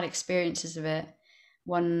few bad experiences of it.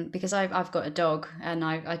 One because I've got a dog, and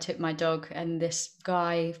I took my dog, and this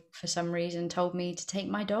guy for some reason told me to take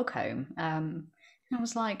my dog home. And I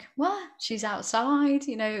was like, "What? She's outside,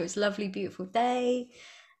 you know, it was a lovely, beautiful day."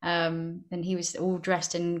 And he was all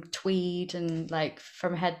dressed in tweed and like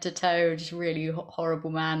from head to toe, just really horrible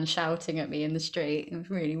man shouting at me in the street. It was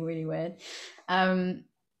really, really weird. Um,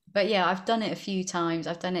 but yeah, I've done it a few times.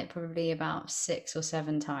 I've done it probably about 6 or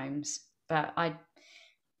 7 times. But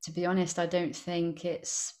to be honest, I don't think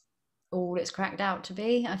it's all it's cracked out to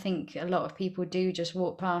be. I think a lot of people do just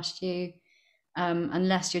walk past you,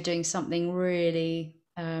 unless you're doing something really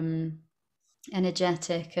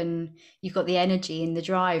energetic and you've got the energy and the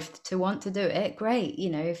drive to want to do it. Great, you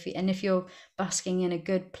know. If you're busking in a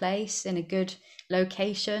good place, in a good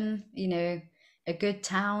location, you know, a good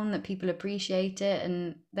town that people appreciate it,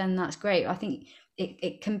 and then that's great. I think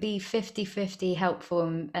it can be 50-50 helpful,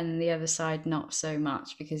 and the other side not so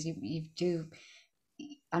much, because you do,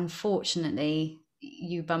 unfortunately,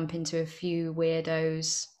 you bump into a few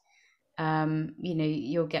weirdos. You know,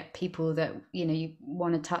 you'll get people that, you know, you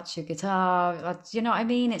want to touch your guitar, you know what I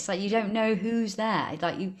mean? It's like you don't know who's there.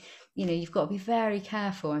 Like you know, you've got to be very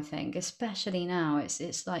careful, I think, especially now.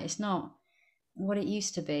 It's like it's not what it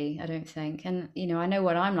used to be, I don't think. And you know, I know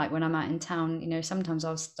what I'm like when I'm out in town. You know, sometimes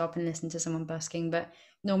I'll stop and listen to someone busking, but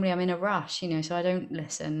normally I'm in a rush, you know, so I don't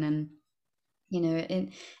listen. And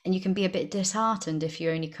and you can be a bit disheartened if you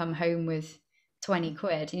only come home with 20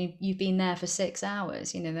 quid and you've been there for 6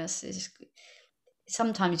 hours.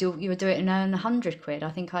 Sometimes you'll do it and earn 100 quid.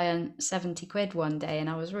 I think I earned 70 quid one day and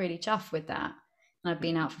I was really chuffed with that. And I've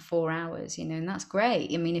been out for 4 hours, and that's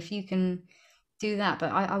great. I mean, if you can do that,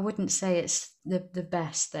 but I wouldn't say it's the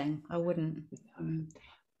best thing. I wouldn't.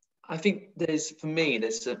 I think there's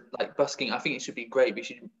like busking. I think it should be great. We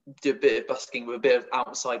should do a bit of busking with a bit of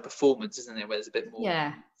outside performance, isn't it? Where there's a bit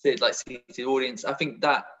more, like seated audience. I think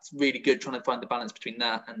that's really good. Trying to find the balance between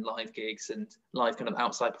that and live gigs and live kind of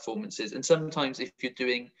outside performances. And sometimes if you're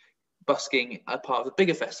doing busking a part of a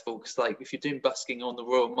bigger festival, because like if you're doing busking on the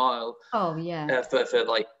Royal Mile, for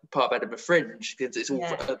like part of Edinburgh Fringe, because it's all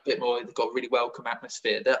a bit more, they've got a really welcome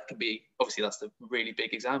atmosphere. That can be, obviously that's a really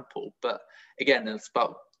big example, but again, it's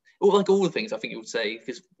about all the things I think you would say,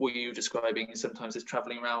 because what you're describing is sometimes is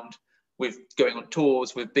traveling around with going on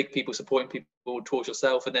tours with big people, supporting people, tours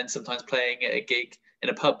yourself, and then sometimes playing at a gig in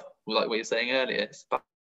a pub, like what you were saying earlier. It's about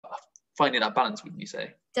finding that balance, wouldn't you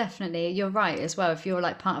say? Definitely, you're right as well. If you're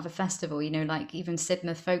like part of a festival, like even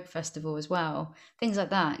Sidmouth Folk Festival as well, things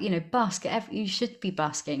like that. Busk. You should be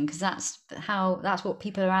busking because that's what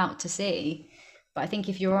people are out to see. But I think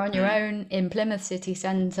if you're on your own in Plymouth city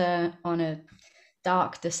centre on a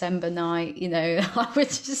dark December night, I would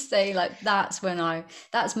just say like that's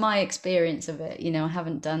my experience of it. I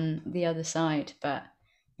haven't done the other side, but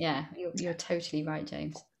yeah, you're totally right,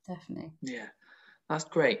 James. Definitely. Yeah, that's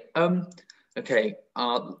great. Okay,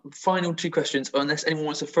 final 2 questions, unless anyone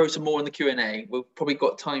wants to throw some more in the Q&A. We've probably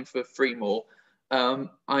got time for 3 more. I'm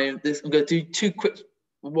going to do 2 quick.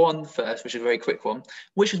 One first, which is a very quick one.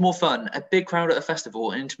 Which is more fun, a big crowd at a festival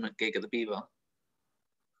or an intimate gig at the Beaver?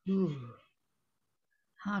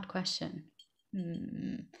 Hard question.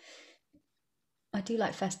 I do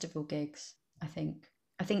like festival gigs, I think.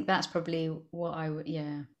 I think that's probably what I would,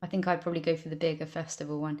 I think I'd probably go for the bigger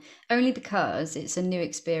festival one, only because it's a new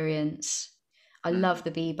experience. I love the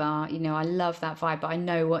B-Bar, I love that vibe, but I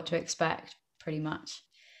know what to expect pretty much,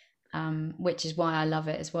 which is why I love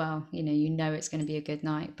it as well. It's going to be a good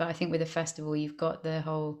night. But I think with a festival, you've got the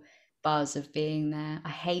whole buzz of being there. I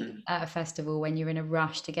hate at a festival when you're in a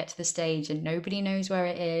rush to get to the stage and nobody knows where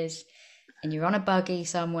it is and you're on a buggy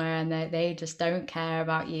somewhere and they just don't care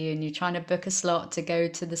about you and you're trying to book a slot to go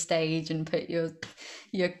to the stage and put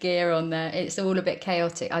your gear on there. It's all a bit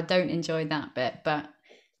chaotic. I don't enjoy that bit, but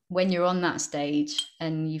when you're on that stage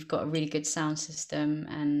and you've got a really good sound system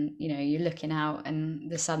and you're looking out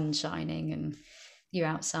and the sun's shining and you're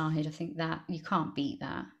outside, I think that you can't beat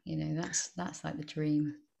that. That's like the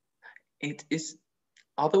dream. It is.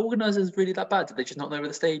 Are the organisers really that bad? Do they just not know where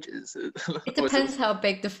the stage is? It depends how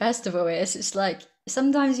big the festival is. It's like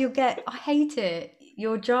sometimes I hate it.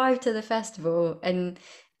 You'll drive to the festival and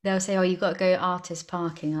they'll say, oh, you've got to go artist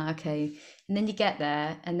parking. Like, okay. And then you get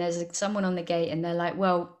there and there's someone on the gate and they're like,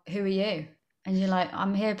 well, who are you? And you're like,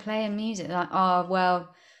 I'm here playing music. They're like, oh,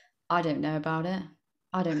 well, I don't know about it.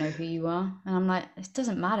 I don't know who you are. And I'm like, it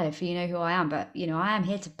doesn't matter if you know who I am, but I am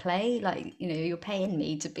here to play. Like, you're paying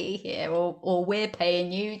me to be here, or we're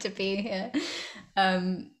paying you to be here.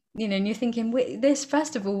 And you're thinking this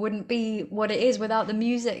festival wouldn't be what it is without the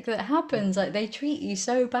music that happens. Like, they treat you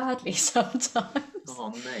so badly sometimes. Oh,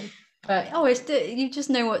 mate. But you just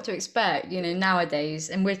know what to expect, nowadays.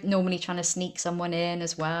 And we're normally trying to sneak someone in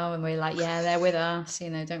as well. And we're like, yeah, they're with us,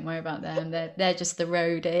 don't worry about them. They're just the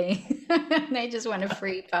roadie. They just want a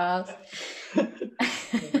free pass.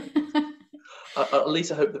 At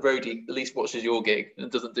least I hope the roadie at least watches your gig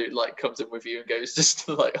and doesn't do comes in with you and goes just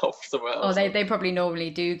like off somewhere else. Oh, they probably normally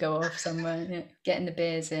do go off somewhere, getting the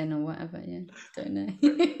beers in or whatever. Yeah, don't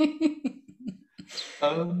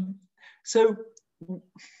know. So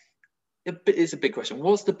it's a big question.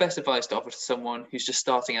 What's the best advice to offer to someone who's just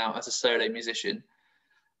starting out as a solo musician?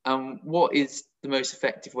 What is the most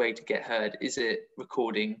effective way to get heard? Is it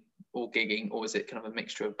recording or gigging, or is it kind of a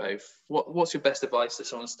mixture of both? What's your best advice to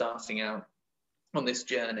someone starting out on this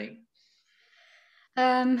journey?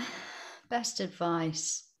 Best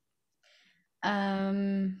advice.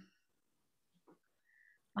 I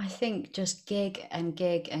think just gig and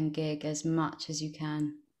gig and gig as much as you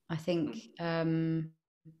can. I think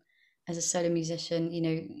as a solo musician,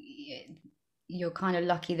 you're kind of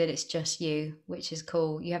lucky that it's just you, which is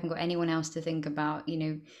cool. You haven't got anyone else to think about.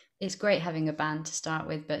 It's great having a band to start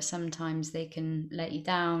with, but sometimes they can let you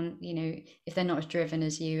down. If they're not as driven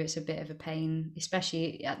as you, it's a bit of a pain,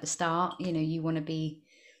 especially at the start. You want to be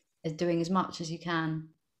doing as much as you can.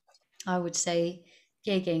 I would say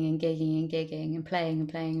gigging and gigging and gigging and playing and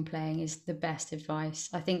playing and playing is the best advice.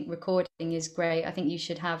 I think recording is great. I think you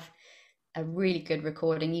should have a really good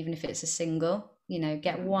recording, even if it's a single. You know,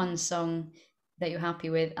 get one song that you're happy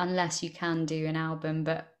with, unless you can do an album.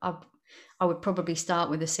 But I would probably start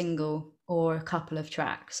with a single or a couple of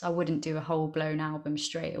tracks. I wouldn't do a whole blown album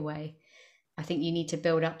straight away. I think you need to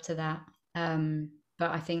build up to that.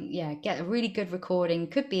 But I think, yeah, get a really good recording.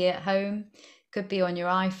 Could be at home, could be on your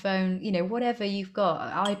iPhone, you know, whatever you've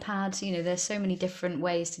got, iPads, you know, there's so many different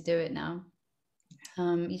ways to do it now.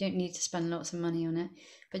 You don't need to spend lots of money on it,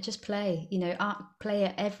 but just play, you know, play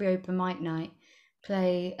at every open mic night,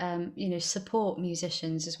 play, you know, support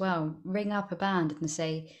musicians as well. Ring up a band and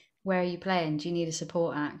say, where are you playing? Do you need a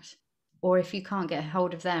support act? Or if you can't get a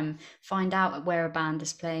hold of them, find out where a band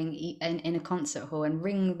is playing in a concert hall and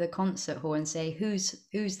ring the concert hall and say,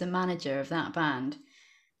 who's the manager of that band,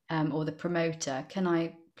 or the promoter? Can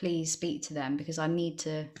I please speak to them because I need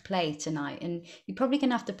to play tonight? And you're probably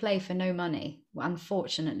going to have to play for no money,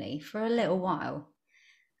 unfortunately, for a little while.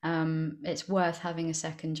 It's worth having a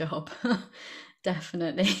second job,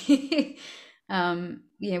 definitely.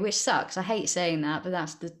 You know, which sucks. I hate saying that, but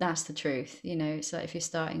that's the truth. You know, it's like if you're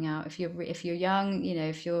starting out, if you're young, you know,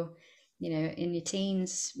 if you're, you know, in your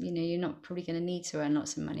teens, you know, you're not probably going to need to earn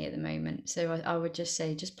lots of money at the moment. So I would just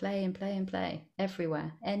say, just play and play and play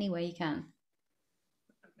everywhere, anywhere you can.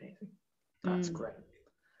 Amazing. That's great.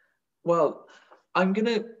 Well, I'm going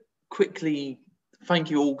to quickly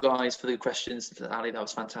thank you all guys for the questions. Ali, that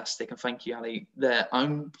was fantastic. And thank you, Ali, there.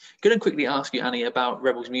 I'm going to quickly ask you, Annie, about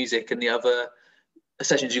ReBels Music and the other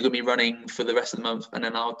sessions you're going to be running for the rest of the month. And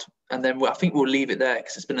then I think we'll leave it there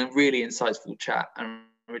because it's been a really insightful chat. And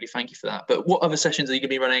really thank you for that. But what other sessions are you going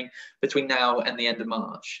to be running between now and the end of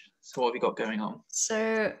March? So what have you got going on?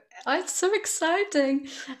 So it's so exciting.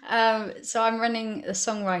 So I'm running a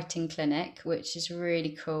songwriting clinic, which is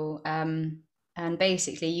really cool. And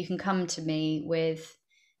basically you can come to me with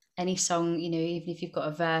any song, you know, even if you've got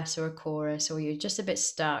a verse or a chorus or you're just a bit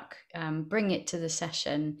stuck, bring it to the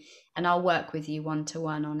session and I'll work with you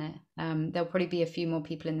one-to-one on it. There'll probably be a few more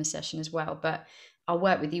people in the session as well, but I'll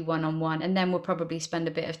work with you one-on-one, and then we'll probably spend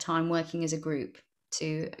a bit of time working as a group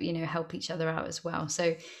to, you know, help each other out as well.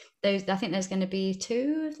 So those, I think there's going to be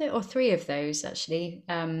 2 or 3 of those actually,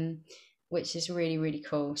 which is really, really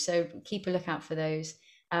cool. So keep a lookout for those.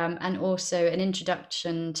 And also an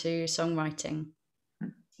introduction to songwriting,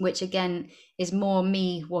 which again is more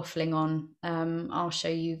me waffling on. I'll show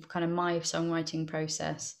you kind of my songwriting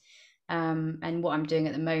process, and what I'm doing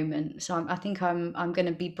at the moment. So I think I'm going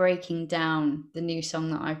to be breaking down the new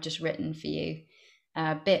song that I've just written for you,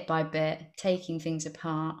 bit by bit, taking things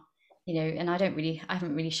apart, you know. And I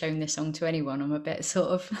haven't really shown this song to anyone. I'm a bit sort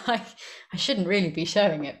of like, I shouldn't really be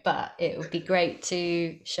showing it, but it would be great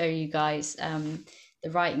to show you guys the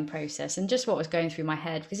writing process and just what was going through my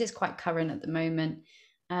head, because it's quite current at the moment.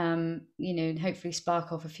 You know, and hopefully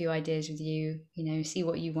spark off a few ideas with you, you know, see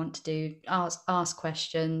what you want to do, ask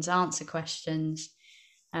questions, answer questions.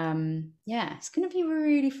 Yeah, it's going to be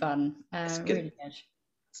really fun. Really good.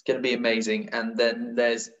 It's going to be amazing. And then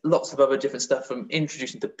there's lots of other different stuff, from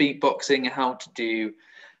introducing to beatboxing, how to do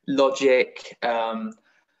logic, the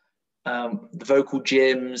vocal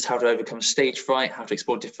gyms, how to overcome stage fright, how to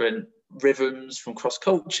explore different rhythms from cross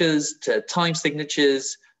cultures to time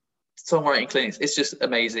signatures, songwriting clinics. It's just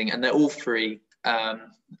amazing, and they're all free and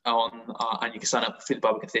you can sign up through the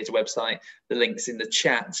Barbican Theatre website. The link's in the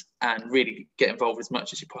chat, and really get involved as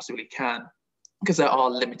much as you possibly can, because there are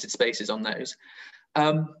limited spaces on those.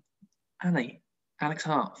 Annie, Alex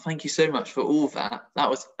Hart, thank you so much for all that. That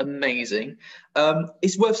was amazing.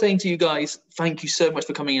 It's worth saying to you guys, thank you so much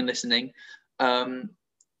for coming and listening.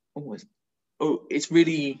 It's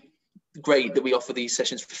really great that we offer these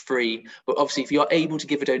sessions for free, but obviously if you are able to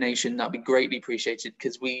give a donation, that'd be greatly appreciated,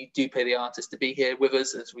 because we do pay the artist to be here with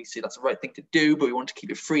us, as we see that's the right thing to do, but we want to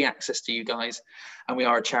keep it free access to you guys, and we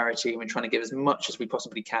are a charity and we're trying to give as much as we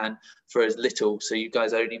possibly can for as little, so you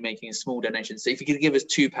guys are only making a small donation. So if you could give us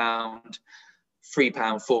 £2, £3,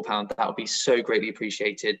 £4, that would be so greatly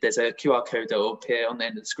appreciated. There's a QR code that will appear on the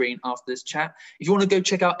end of the screen after this chat. If you want to go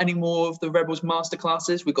check out any more of the ReBels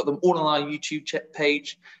masterclasses, we've got them all on our YouTube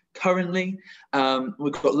page currently.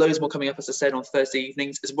 We've got loads more coming up, as I said, on Thursday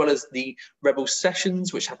evenings, as well as the ReBels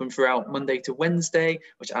sessions, which happen throughout Monday to Wednesday,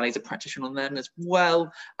 which Ali's a practitioner on them, as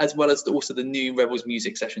well as also the new ReBels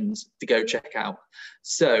music sessions to go check out.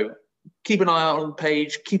 So keep an eye out on the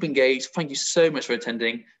page, keep engaged. Thank you so much for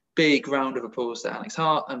attending. Big round of applause to Alex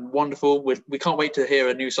Hart, and wonderful. We can't wait to hear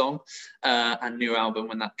a new song and new album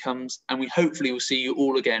when that comes, and we hopefully will see you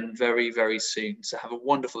all again very, very soon. So have a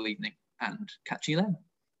wonderful evening and catch you then.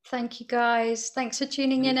 Thank you guys. Thanks for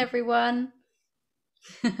tuning in, everyone.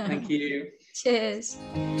 Thank you. Cheers.